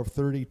score of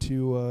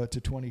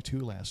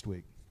 30-22 last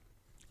week.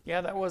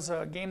 Yeah, that was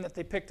a game that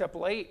they picked up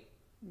late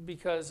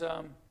because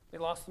they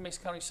lost the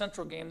Mason County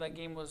Central game. That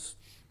game was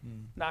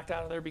knocked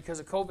out of there because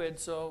of COVID,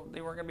 so they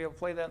weren't going to be able to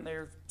play that, and they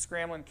were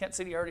scrambling. Kent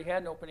City already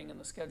had an opening in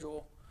the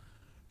schedule,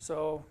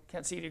 so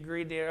Kent City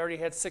agreed. They already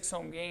had 6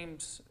 home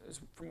games,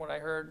 from what I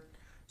heard,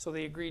 so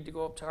they agreed to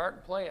go up to Hart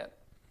and play it.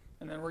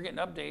 And then we're getting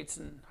updates,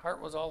 and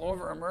Hart was all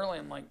over them early.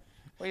 I'm like,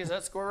 wait, is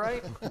that score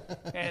right?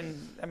 And,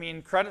 I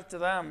mean, credit to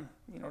them.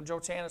 Joe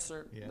Tanis,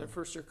 their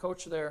first-year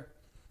coach there,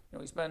 he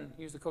was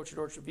the coach at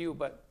Orchard View,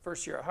 but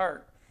first year at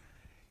Hart.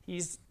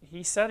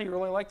 he said he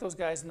really liked those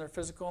guys, and they're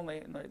physical,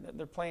 and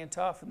they're playing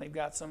tough, and they've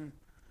got some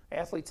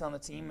athletes on the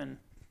team, and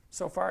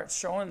so far it's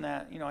showing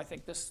that. I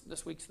think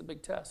this week's the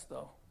big test,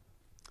 though.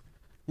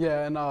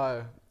 Yeah,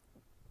 and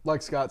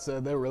like Scott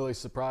said, they really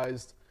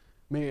surprised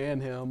me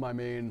and him. I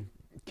mean,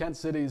 Kent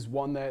City's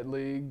won that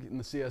league in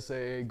the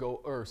CSAA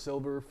gold or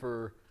silver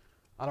for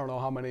I don't know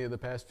how many of the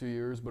past few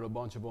years, but a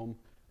bunch of them.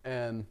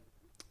 And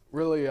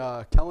really,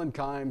 Kellen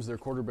Kimes, their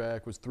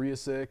quarterback, was 3 of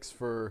 6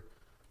 for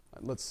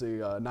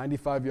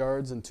 95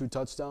 yards and 2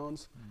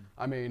 touchdowns.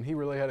 I mean, he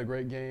really had a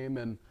great game.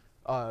 And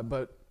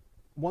but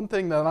one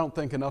thing that I don't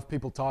think enough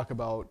people talk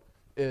about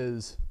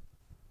is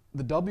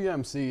the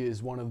WMC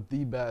is one of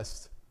the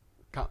best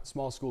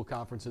small school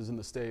conferences in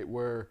the state,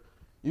 where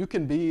you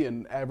can be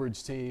an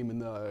average team in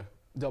the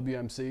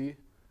WMC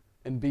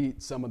and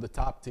beat some of the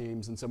top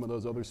teams in some of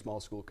those other small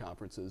school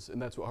conferences,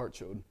 and that's what Hart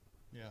showed.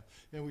 Yeah,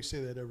 and we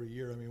say that every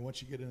year. I mean,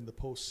 once you get into the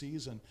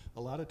postseason,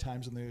 a lot of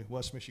times in the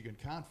West Michigan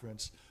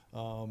Conference,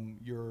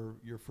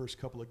 your first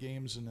couple of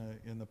games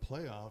in the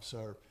playoffs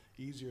are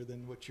easier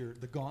than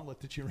the gauntlet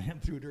that you ran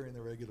through during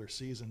the regular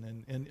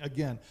season. And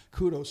again,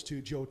 kudos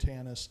to Joe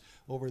Tanis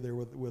over there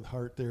with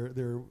Hart.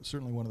 They're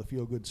certainly one of the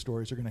feel-good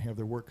stories. They're going to have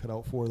their work cut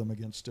out for them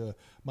against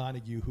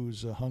Montague,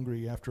 who's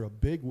hungry after a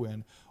big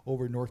win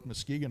over North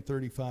Muskegon,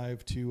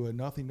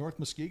 35-0. North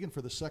Muskegon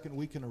for the second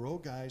week in a row,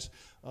 guys.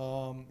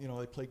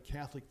 They played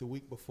Catholic the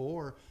week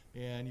before,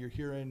 and you're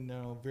hearing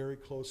very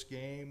close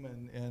game,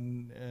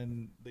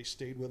 and they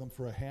stayed with them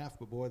for a half.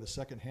 But boy, the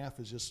second half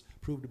has just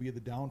proved to be the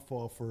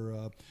downfall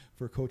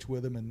for Coach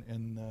Witham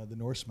and the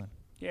Norsemen.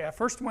 Yeah,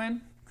 first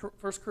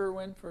career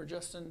win for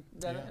Justin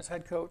Dennett as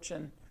head coach,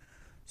 and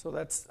so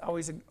that's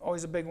always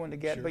a big one to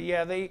get. Sure. But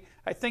yeah,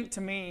 I think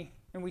to me,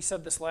 and we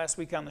said this last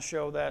week on the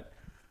show, that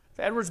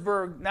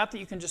Edwardsburg, not that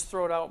you can just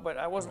throw it out, but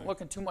I wasn't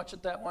looking too much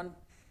at that one.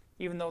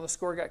 Even though the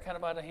score got kind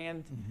of out of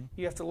hand,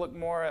 you have to look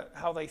more at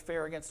how they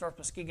fare against North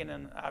Muskegon,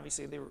 and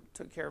obviously they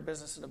took care of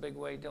business in a big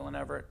way. Dylan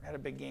Everett had a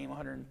big game,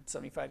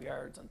 175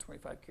 yards on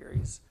 25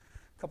 carries,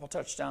 a couple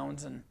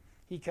touchdowns, and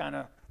he kind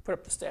of put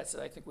up the stats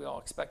that I think we all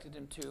expected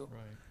him to.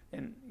 Right.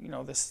 And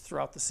this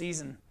throughout the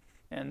season,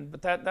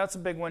 but that's a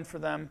big win for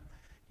them.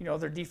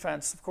 Their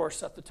defense, of course,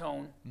 set the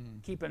tone,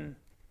 keeping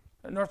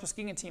a North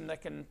Muskegon team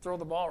that can throw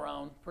the ball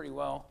around pretty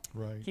well,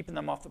 keeping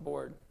them off the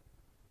board.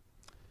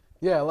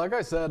 Yeah, like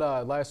I said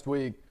last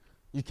week,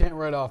 you can't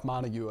write off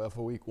Montague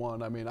after week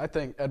 1. I mean, I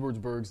think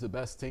Edwardsburg's the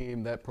best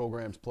team that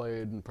program's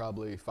played in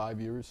probably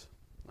 5 years.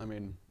 I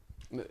mean,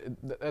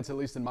 that's at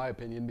least in my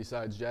opinion,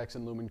 besides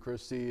Jackson Lumen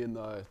Christie in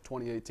the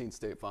 2018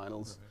 state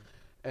finals.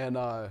 Right. And,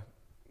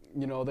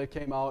 they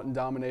came out and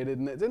dominated,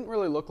 and it didn't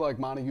really look like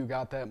Montague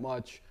got that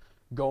much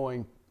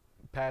going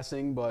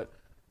passing, but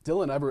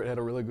Dylan Everett had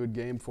a really good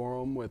game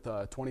for him with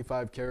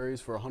 25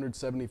 carries for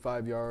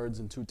 175 yards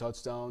and 2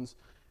 touchdowns.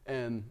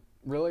 And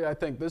really, I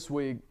think this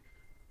week,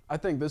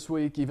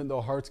 even though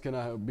Hart's going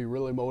to be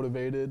really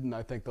motivated, and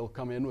I think they'll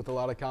come in with a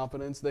lot of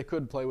confidence, they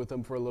could play with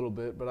them for a little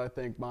bit, but I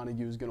think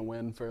Montague's going to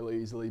win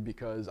fairly easily,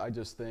 because I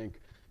just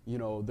think,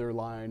 their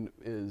line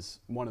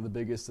is one of the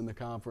biggest in the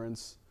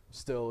conference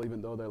still,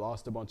 even though they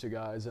lost a bunch of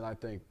guys, and I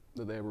think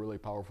that they have a really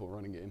powerful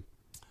running game.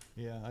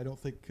 Yeah, I don't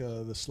think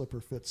the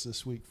slipper fits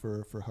this week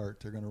for Hart.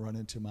 They're going to run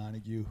into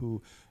Montague,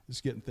 who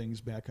is getting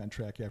things back on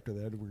track after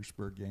the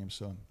Edwardsburg game,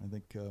 so I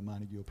think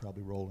Montague will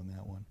probably roll in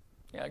that one.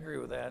 Yeah, I agree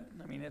with that.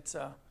 I mean, it's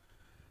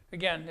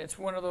again, it's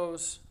one of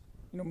those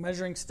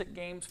measuring stick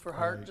games for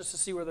Hart, just to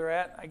see where they're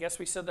at. I guess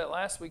we said that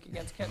last week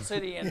against Kent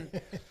City,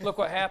 and look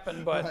what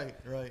happened. But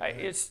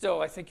it's still,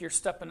 I think you're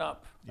stepping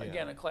up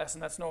again in class,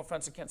 and that's no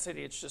offense to Kent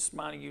City. It's just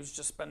Montague's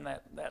just been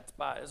that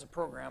spot as a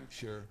program.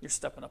 Sure, you're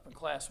stepping up in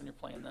class when you're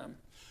playing them.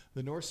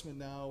 The Norsemen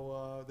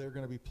now, they're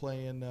going to be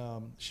playing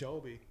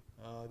Shelby.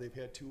 They've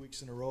had 2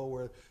 weeks in a row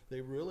where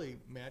they really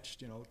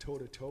matched,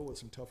 toe-to-toe with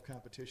some tough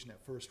competition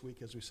that first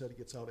week. As we said, it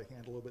gets out of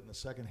hand a little bit in the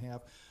second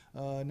half.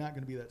 Not going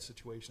to be that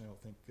situation, I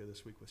don't think,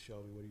 this week with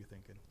Shelby. What are you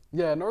thinking?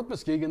 Yeah, North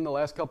Muskegon the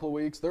last couple of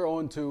weeks, they're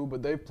 0-2,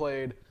 but they've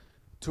played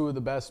 2 of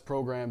the best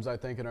programs, I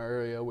think, in our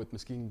area with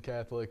Muskegon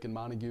Catholic and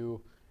Montague.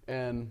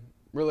 And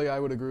really, I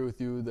would agree with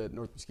you that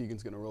North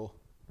Muskegon's going to roll.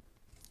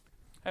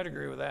 I'd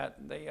agree with that.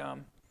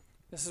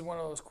 This is one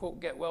of those, quote,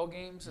 get-well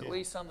games, at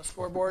least on the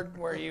scoreboard,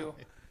 where you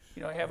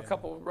have a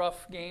couple of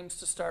rough games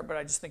to start, but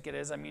I just think it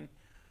is. I mean,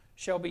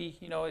 Shelby,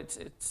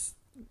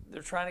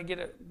 they're trying to get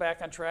it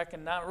back on track,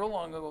 and not real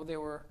long ago they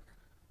were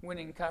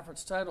winning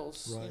conference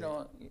titles,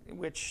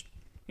 which,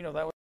 that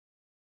was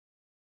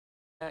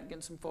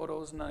getting some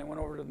photos, and then I went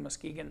over to the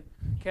Muskegon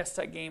Cass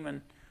Tech game,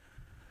 and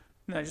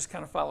I just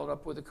kind of followed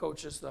up with the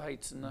coaches, the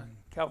Heights and the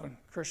Calvin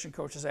Christian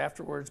coaches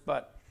afterwards.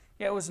 But,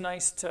 yeah, it was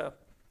nice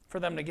for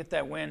them to get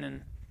that win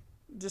and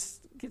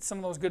just get some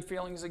of those good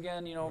feelings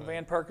again.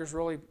 Van Parker's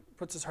really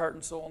puts his heart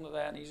and soul into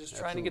that, and he's just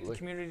trying to get the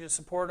community to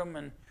support him.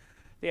 And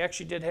they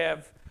actually did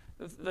have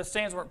the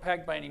stands weren't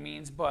packed by any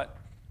means, but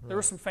there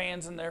were some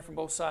fans in there from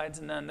both sides,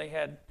 and then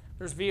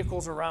there's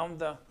vehicles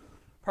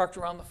parked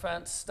around the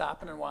fence,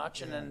 stopping and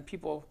watching, and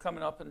people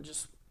coming up and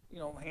just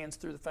hands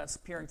through the fence,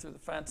 peering through the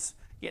fence,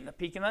 getting a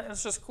peek, and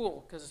it's just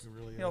cool because It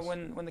really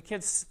when the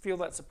kids feel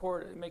that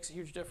support, it makes a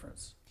huge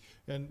difference.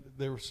 And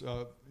there was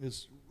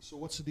so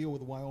what's the deal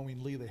with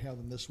Wyoming Lee? They have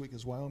them this week.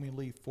 Is Wyoming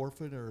Lee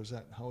forfeit, or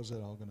how is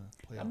that all going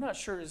to play out? I'm not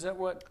sure. Is that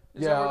where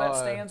that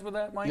stands with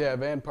that, Mike? Yeah,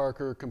 Van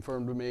Parker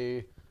confirmed to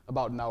me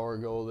about an hour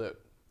ago that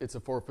it's a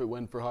forfeit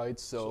win for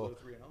Heights, so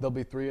they'll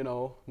be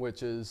 3-0,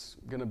 which is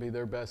going to be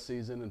their best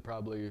season in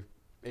probably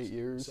 8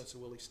 years. Since the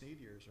Willie Snead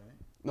years, right?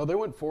 No, they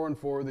went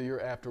 4-4 the year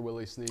after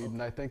Willie Snead,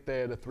 and I think they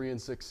had a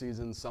 3-6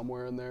 season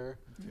somewhere in there.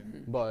 Okay.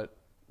 But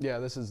yeah,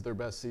 this is their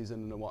best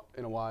season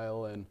in a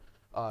while, and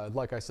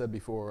like I said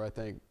before, I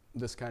think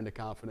this kind of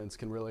confidence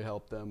can really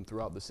help them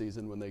throughout the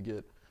season when they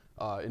get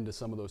into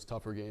some of those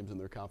tougher games in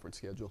their conference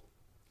schedule.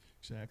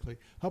 Exactly.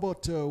 How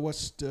about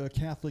West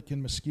Catholic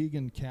and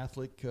Muskegon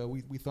Catholic?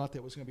 We thought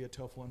that was going to be a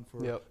tough one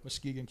for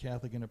Muskegon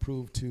Catholic, and it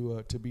proved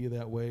to be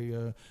that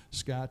way.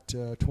 Scott,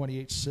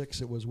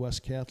 28-6, it was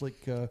West Catholic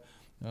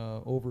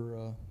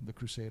over the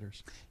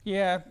Crusaders.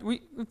 Yeah,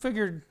 we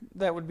figured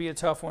that would be a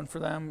tough one for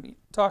them.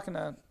 Talking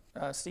to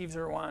Steve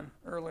Zerwan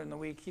earlier in the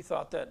week, he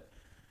thought that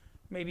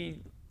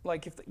maybe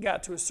if they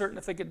got to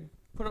if they could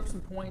put up some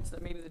points,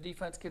 that maybe the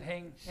defense could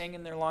hang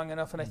in there long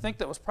enough, and I think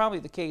that was probably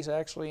the case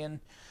actually.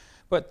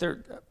 But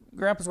Grand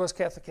Rapids West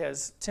Catholic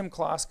has Tim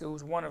Kloska,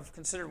 who's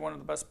considered one of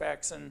the best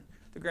backs in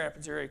the Grand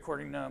Rapids area,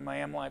 according to my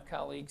MLive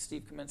colleague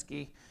Steve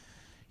Kaminsky.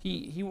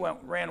 He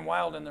ran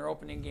wild in their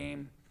opening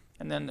game,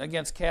 and then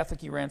against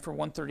Catholic he ran for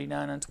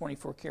 139 on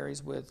 24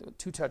 carries with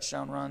 2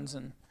 touchdown runs.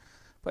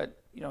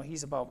 But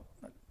he's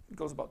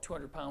goes about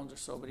 200 pounds or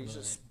so, but he's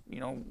just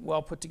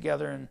well put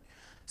together, and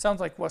sounds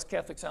like West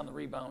Catholic's on the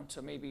rebound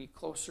to maybe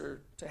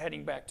closer to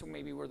heading back to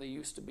maybe where they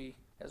used to be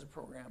as a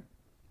program.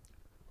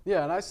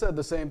 Yeah, and I said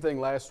the same thing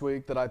last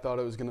week, that I thought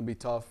it was going to be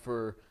tough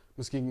for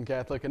Muskegon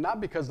Catholic, and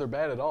not because they're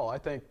bad at all. I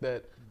think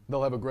that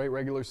they'll have a great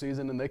regular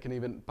season, and they can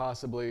even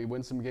possibly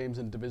win some games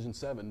in Division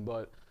VII.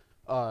 But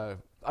I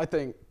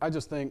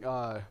just think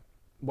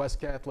West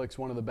Catholic's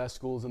one of the best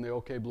schools in the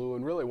OK Blue,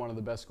 and really one of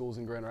the best schools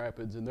in Grand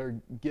Rapids, and they're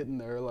getting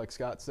there, like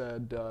Scott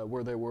said,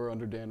 where they were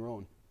under Dan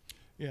Roan.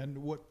 And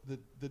what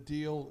the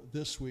deal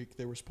this week?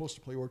 They were supposed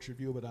to play Orchard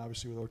View, but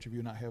obviously with Orchard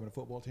View not having a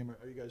football team,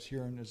 are you guys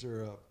hearing? Is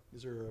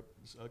there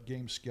a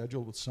game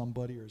scheduled with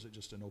somebody, or is it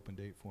just an open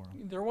date for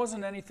them? There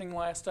wasn't anything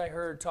last I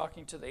heard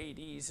talking to the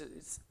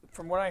ADs.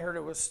 From what I heard,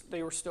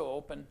 they were still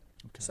open.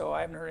 Okay. So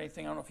I haven't heard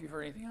anything. I don't know if you've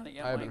heard anything on it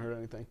yet. I haven't heard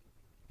anything.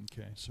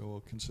 Okay, so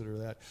we'll consider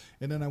that.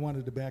 And then I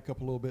wanted to back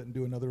up a little bit and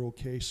do another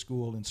OK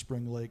school in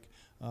Spring Lake.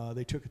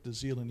 They took it to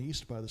Zeeland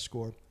East by the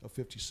score of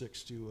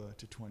 56 to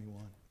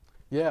 21.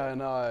 Yeah,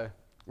 and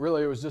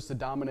really, it was just a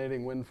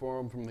dominating win for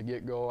them from the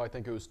get-go. I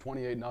think it was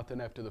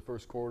 28-0 after the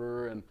first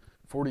quarter and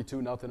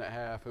 42-0 at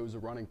half. It was a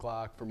running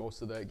clock for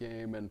most of that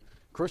game. And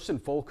Christian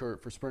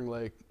Folkert for Spring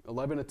Lake,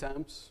 11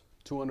 attempts,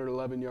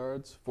 211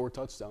 yards, 4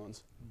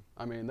 touchdowns.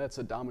 I mean, that's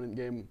a dominant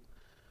game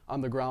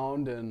on the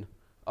ground, and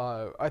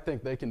I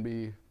think they can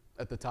be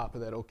at the top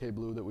of that OK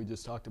Blue that we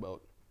just talked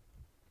about.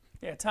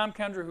 Yeah, Tom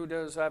Kendra, who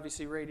does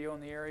obviously radio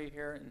in the area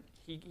here, and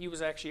he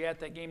was actually at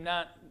that game,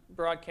 not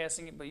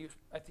broadcasting it, but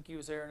I think he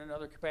was there in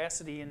another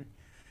capacity, and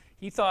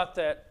he thought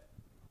that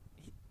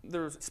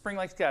Spring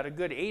Lake's got a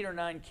good 8 or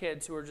 9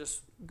 kids who are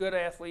just good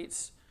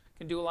athletes,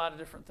 can do a lot of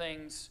different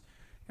things,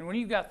 and when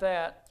you've got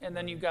that, and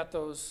then you've got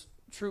those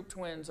troop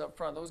twins up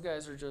front, those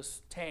guys are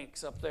just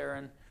tanks up there,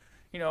 and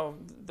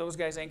those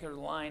guys anchor the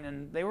line,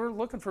 and they were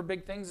looking for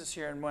big things this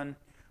year, and when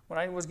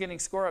I was getting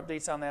score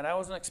updates on that, I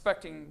wasn't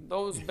expecting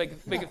those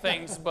big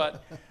things,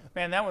 but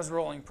man, that was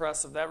really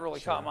impressive. That really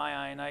caught my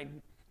eye, and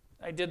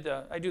I do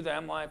the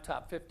MLive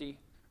top 50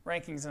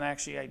 rankings, and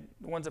actually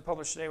the ones I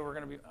published today are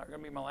going to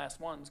be my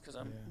last ones because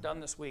I'm done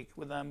this week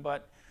with them.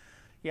 But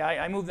yeah,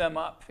 I moved them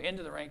up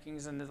into the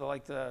rankings into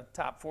the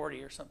top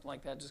 40 or something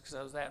like that, just because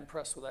I was that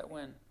impressed with that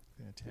win.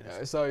 Fantastic. Yeah,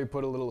 I saw you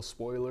put a little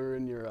spoiler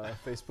in your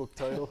Facebook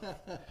title.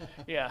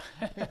 Yeah.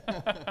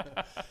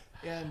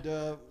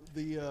 And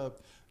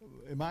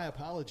and my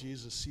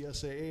apologies, the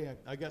CSAA,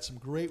 I got some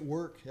great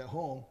work at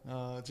home,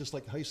 just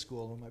like high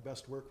school, and my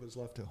best work was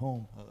left at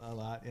home a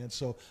lot. And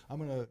so I'm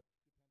going to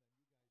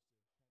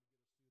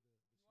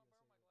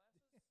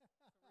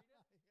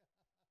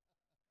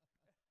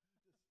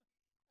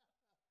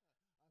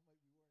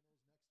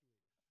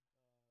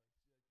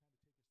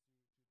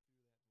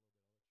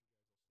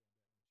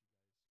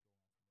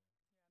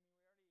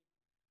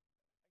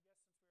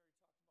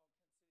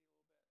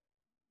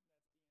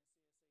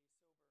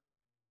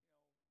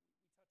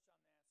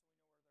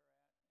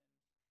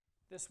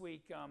This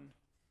week,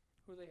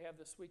 who do they have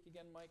this week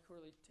again, Mike? Who are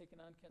they taking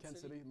on? Kent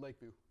City?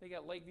 Lakeview. They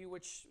got Lakeview,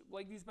 which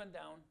Lakeview's been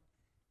down.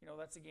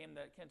 That's a game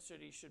that Kent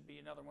City should be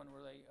another one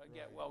where they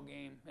get well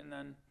game. And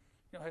then,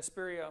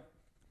 Hesperia,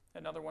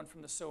 another one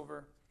from the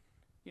Silver.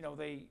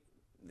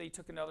 They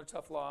took another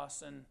tough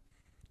loss, and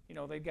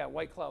they've got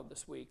White Cloud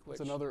this week. Which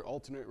it's another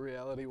alternate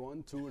reality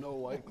one, 2-0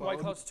 White Cloud. White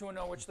Cloud's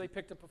 2-0, which they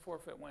picked up a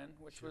forfeit win,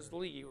 which was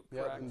Lee,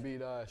 correct? Yeah, and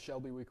beat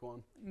Shelby week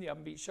 1. Yeah,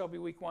 beat Shelby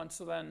week 1.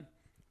 So then,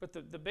 but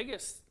the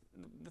biggest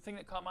the thing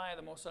that caught my eye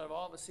the most out of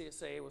all the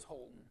CSA was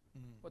Holton,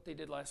 what they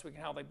did last week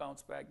and how they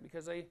bounced back,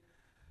 because they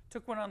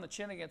took one on the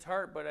chin against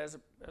Hart, but as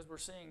we're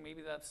seeing,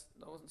 maybe that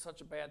wasn't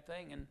such a bad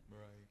thing, and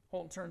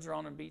Holton turns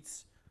around and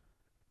beats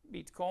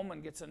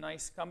Coleman, gets a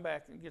nice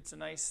comeback, and gets a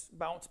nice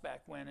bounce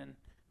back win. And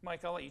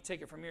Mike, I'll let you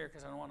take it from here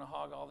because I don't want to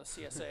hog all the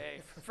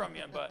CSAA from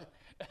you, but.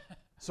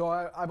 So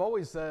I've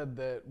always said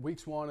that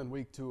weeks 1 and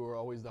week 2 are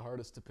always the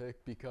hardest to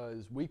pick,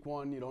 because week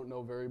 1 you don't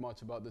know very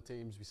much about the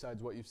teams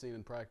besides what you've seen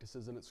in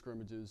practices and at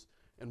scrimmages.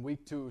 And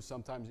week 2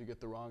 sometimes you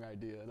get the wrong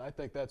idea. And I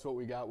think that's what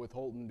we got with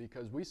Holton,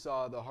 because we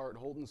saw the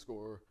Hart-Holton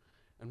score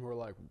and we're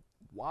like,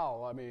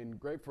 wow, I mean,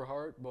 great for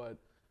Hart, but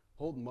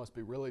Holton must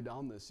be really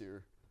down this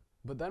year.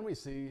 But then we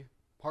see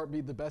Hart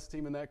beat the best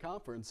team in that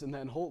conference, and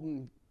then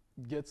Holton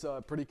gets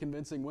a pretty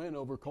convincing win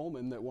over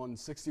Coleman that won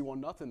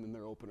 61-0 in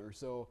their opener.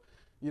 So,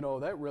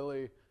 that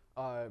really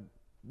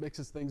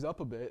mixes things up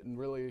a bit and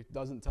really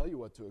doesn't tell you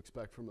what to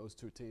expect from those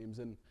two teams.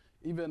 And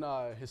even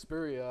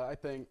Hesperia, I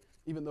think,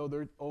 even though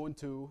they're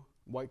 0-2,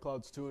 White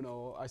Cloud's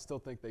 2-0, I still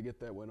think they get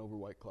that win over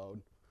White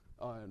Cloud.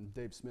 And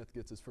Dave Smith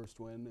gets his first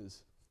win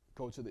as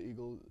coach of the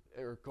Eagles,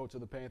 or coach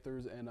of the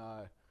Panthers. And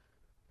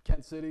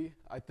Kent City,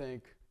 I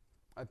think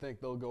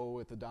they'll go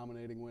with a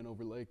dominating win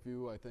over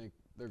Lakeview. I think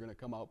they're going to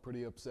come out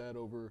pretty upset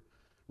over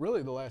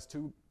really the last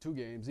two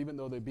games. Even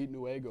though they beat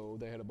Newaygo,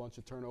 they had a bunch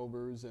of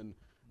turnovers, and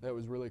that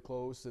was really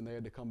close, and they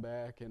had to come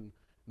back, and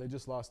they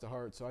just lost to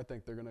Hart. So I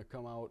think they're going to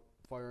come out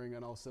firing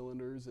on all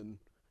cylinders and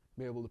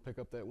be able to pick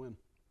up that win.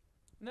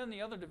 And then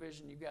the other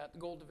division, you got the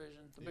Gold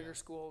Division, the bigger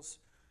schools.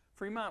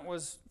 Fremont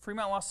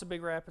lost to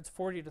Big Rapids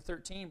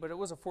 40-13, but it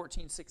was a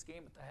 14-6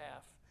 game at the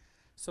half.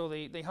 So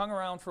they hung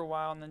around for a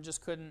while and then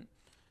just couldn't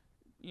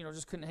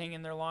hang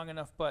in there long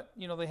enough. But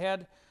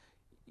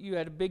you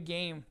had a big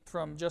game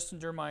from Justin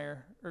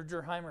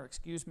Durheimer,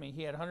 excuse me.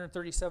 He had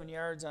 137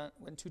 yards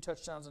and 2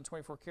 touchdowns and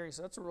 24 carries.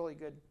 So that's a really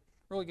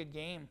good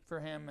game for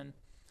him. And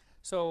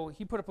so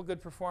he put up a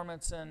good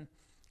performance, and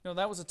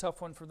that was a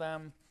tough one for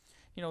them.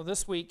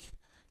 This week,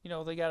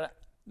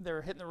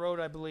 they're hitting the road,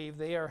 I believe.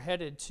 They are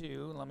headed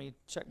to, let me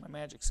check my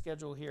magic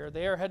schedule here.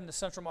 They are heading to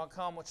Central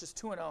Montcalm, which is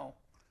 2-0.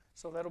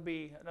 So that'll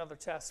be another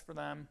test for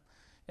them.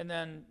 And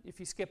then if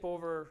you skip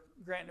over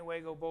Grant and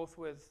Newaygo, both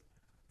with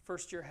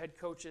first-year head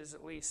coaches,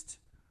 at least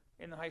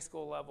in the high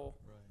school level.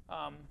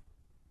 Right.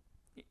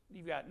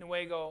 You've got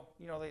Newaygo,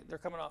 they're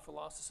coming off a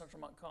loss to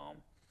Central Montcalm.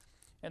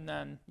 And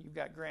then you've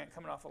got Grant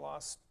coming off a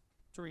loss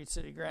to Reed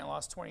City. Grant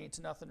lost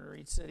 28-0 to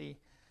Reed City,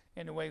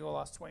 and Newaygo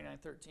lost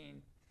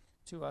 29-13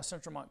 to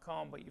Central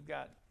Montcalm. But you've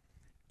got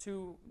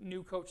 2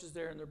 new coaches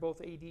there, and they're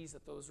both ADs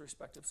at those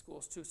respective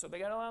schools too. So they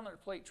got a lot on their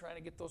plate trying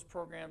to get those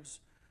programs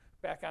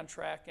back on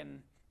track,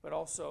 but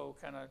also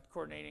kind of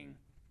coordinating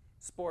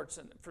sports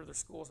for their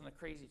schools in a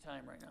crazy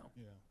time right now.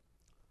 Yeah.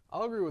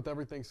 I'll agree with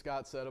everything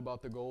Scott said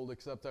about the gold,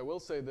 except I will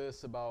say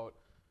this about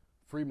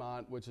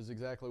Fremont, which is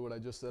exactly what I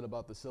just said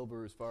about the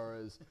silver as far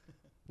as,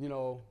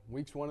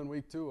 weeks 1 and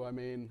week 2. I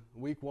mean,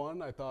 week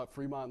 1, I thought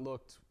Fremont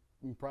looked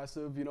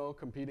impressive,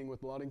 competing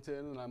with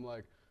Ludington, and I'm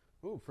like,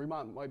 ooh,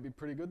 Fremont might be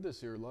pretty good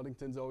this year.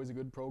 Ludington's always a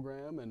good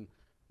program, and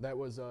that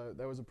was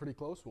a pretty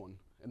close one.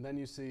 And then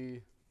you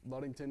see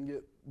Ludington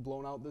get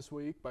blown out this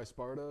week by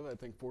Sparta, I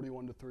think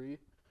 41-3,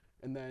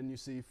 and then you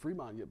see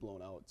Fremont get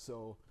blown out.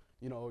 So,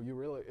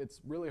 it's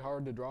really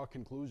hard to draw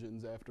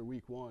conclusions after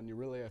week 1. You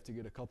really have to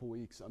get a couple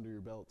weeks under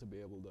your belt to be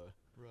able to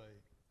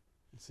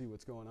see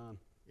what's going on.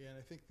 Yeah, and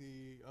I think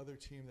the other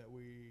team that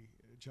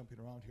jumping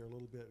around here a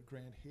little bit,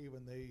 Grand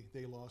Haven,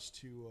 they lost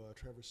to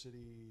Traverse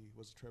City.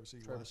 Was it Traverse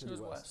City West? It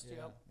was West,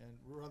 yeah. And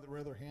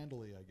rather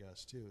handily, I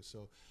guess, too.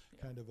 So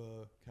kind of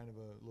a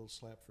little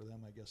slap for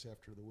them, I guess,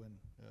 after the win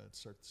to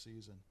start the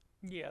season.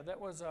 Yeah, that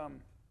was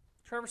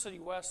Traverse City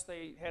West.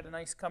 They had a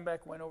nice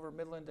comeback win over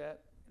Midland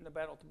in the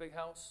battle at the Big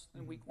House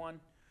in week 1.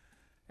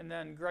 And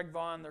then Greg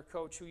Vaughn, their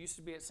coach, who used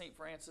to be at St.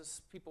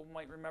 Francis, people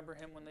might remember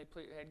him when they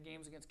had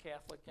games against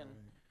Catholic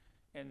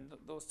and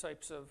those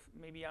types of,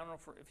 maybe, I don't know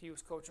if he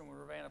was coaching when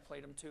Ravenna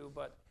played him too,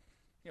 but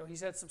he's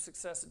had some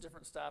success at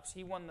different stops.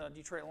 He won the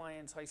Detroit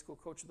Lions High School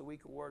Coach of the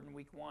Week award in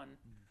week 1.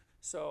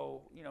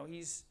 So,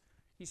 he's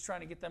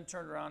trying to get them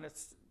turned around.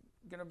 It's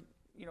going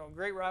to,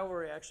 great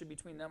rivalry actually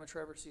between them and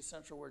Traverse City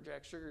Central, where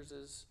Jack Sugars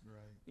is,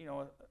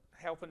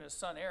 helping his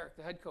son Eric,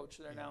 the head coach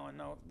there now.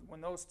 And when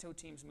those 2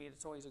 teams meet,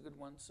 it's always a good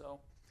one. So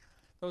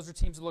those are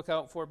teams to look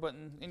out for. But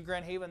in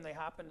Grand Haven, they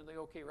hop into the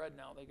OK Red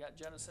now. They got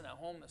Jenison at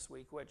home this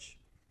week, which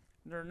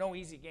there are no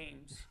easy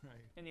games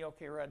in the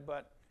OK Red.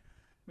 But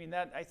I mean,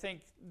 I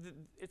think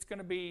it's going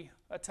to be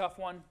a tough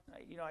one.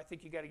 I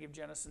think you got to give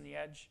Jenison the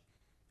edge.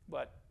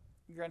 But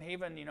Grand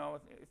Haven,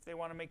 if they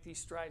want to make these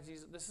strides,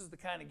 this is the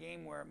kind of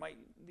game where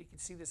you can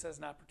see this as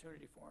an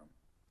opportunity for them.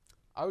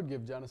 I would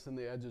give Jenison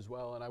the edge as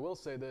well, and I will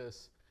say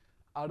this: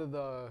 out of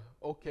the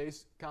OK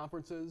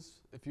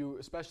conferences,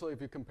 especially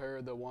if you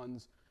compare the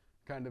ones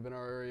kind of in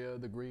our area,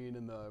 the green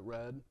and the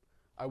red,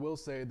 I will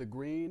say the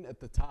green at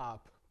the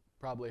top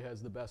probably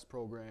has the best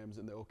programs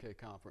in the OK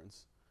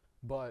conference.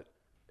 But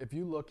if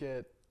you look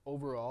at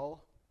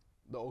overall,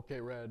 the OK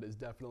Red is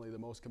definitely the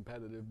most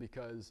competitive,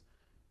 because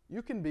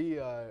you can be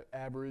a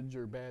average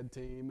or bad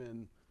team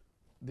in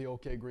the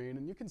OK Green,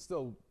 and you can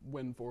still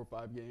win 4 or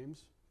 5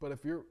 games. But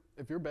if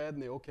you're bad in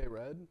the OK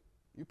Red,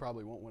 you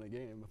probably won't win a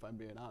game, if I'm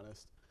being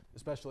honest,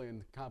 especially in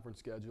the conference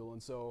schedule.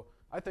 And so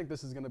I think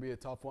this is going to be a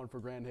tough one for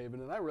Grand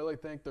Haven, and I really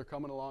think they're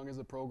coming along as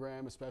a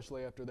program,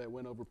 especially after that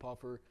win over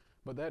Puffer.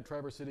 But that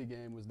Traverse City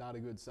game was not a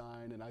good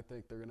sign, and I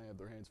think they're going to have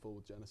their hands full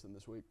with Jenison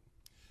this week.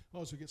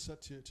 Well, as we get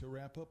set to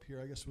wrap up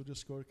here, I guess we'll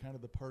just go to kind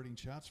of the parting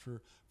shots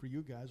for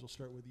you guys. We'll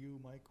start with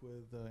you, Mike,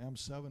 with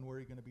M7. Where are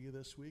you going to be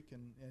this week,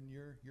 and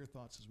your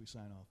thoughts as we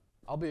sign off?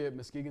 I'll be at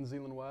Muskegon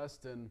Zeeland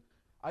West, and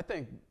I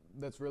think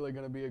that's really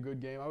going to be a good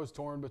game. I was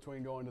torn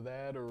between going to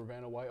that or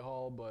Ravenna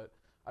Whitehall, but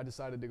I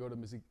decided to go to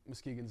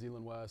Muskegon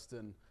Zeeland West.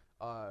 And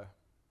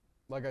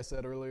like I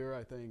said earlier,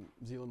 I think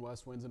Zeeland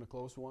West wins in a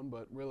close one,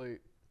 but really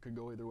could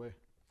go either way.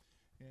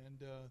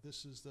 And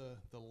this is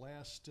the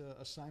last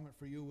assignment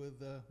for you with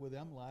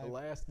MLive. The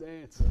last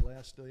dance. The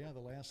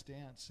last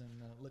dance,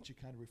 and let you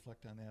kind of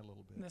reflect on that a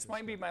little bit. And this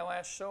might be my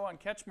last show on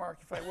CatchMark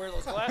if I wear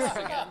those glasses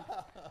again.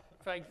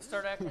 If I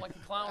start acting like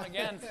a clown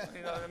again,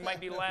 it might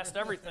be last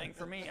everything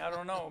for me. I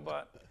don't know,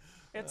 but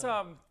it's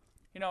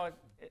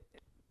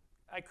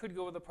I could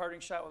go with a parting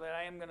shot with that.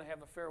 I am going to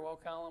have a farewell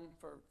column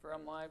for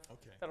MLive.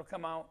 Okay. That'll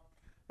come out.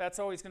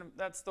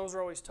 Those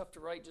are always tough to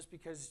write just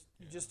because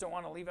you just don't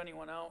want to leave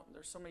anyone out.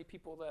 There's so many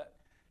people that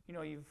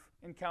you've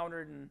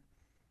encountered and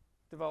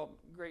developed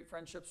great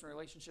friendships and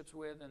relationships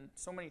with, and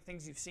so many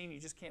things you've seen, you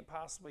just can't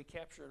possibly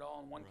capture it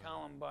all in one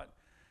column. But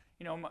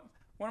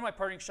one of my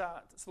parting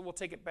shots, so we'll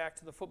take it back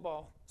to the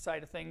football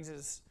side of things,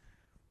 is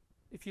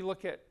if you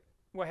look at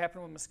what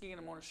happened with Muskegon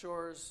and Mona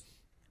Shores,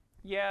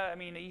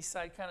 the east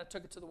side kind of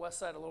took it to the west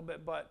side a little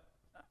bit, but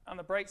on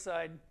the bright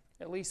side,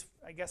 at least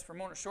I guess for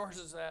Mona Shores,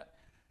 is that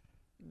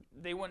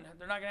they're not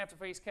going to have to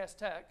face Cass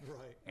Tech,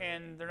 right,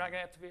 and they're not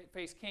going to have to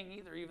face King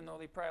either, even though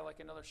they probably like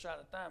another shot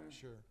at them.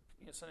 Sure.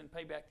 Sending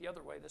payback the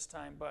other way this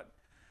time. But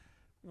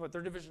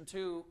they're Division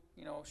II,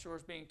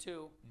 Shores being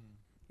 2,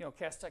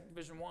 Cass Tech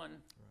Division 1, right.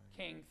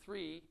 King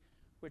 3,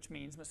 which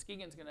means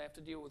Muskegon's going to have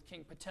to deal with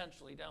King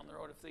potentially down the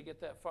road if they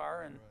get that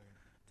far. And right.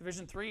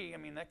 Division 3,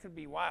 that could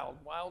be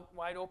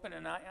wide open,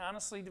 and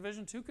honestly,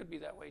 Division 2 could be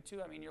that way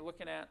too. You're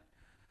looking at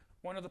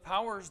one of the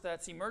powers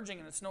that's emerging,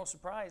 and it's no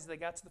surprise they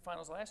got to the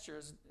finals last year,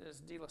 is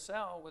De La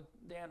Salle with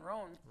Dan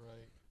Roan,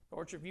 right.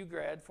 Orchard View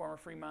grad, former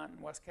Fremont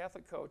and West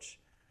Catholic coach.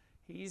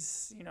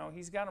 He's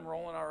got them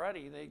rolling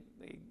already.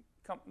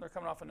 They're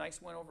coming off a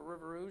nice win over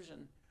River Rouge,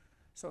 and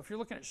so if you're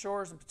looking at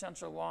Shores and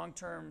potential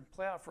long-term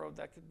playoff road,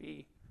 that could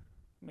be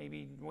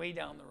maybe way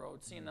down the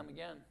road, seeing them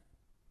again.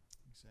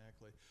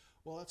 Exactly.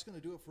 Well, that's going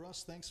to do it for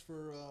us. Thanks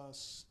for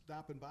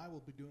stopping by. We'll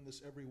be doing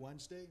this every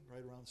Wednesday,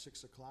 right around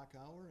 6 o'clock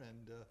hour,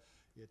 and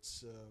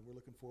we're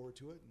looking forward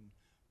to it, and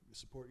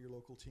support your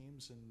local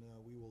teams, and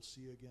we will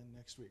see you again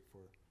next week.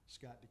 For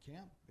Scott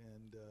DeCamp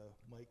and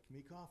Mike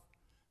Meekhof,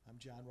 I'm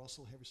Jon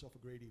Russel. Have yourself a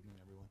great evening,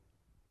 everyone.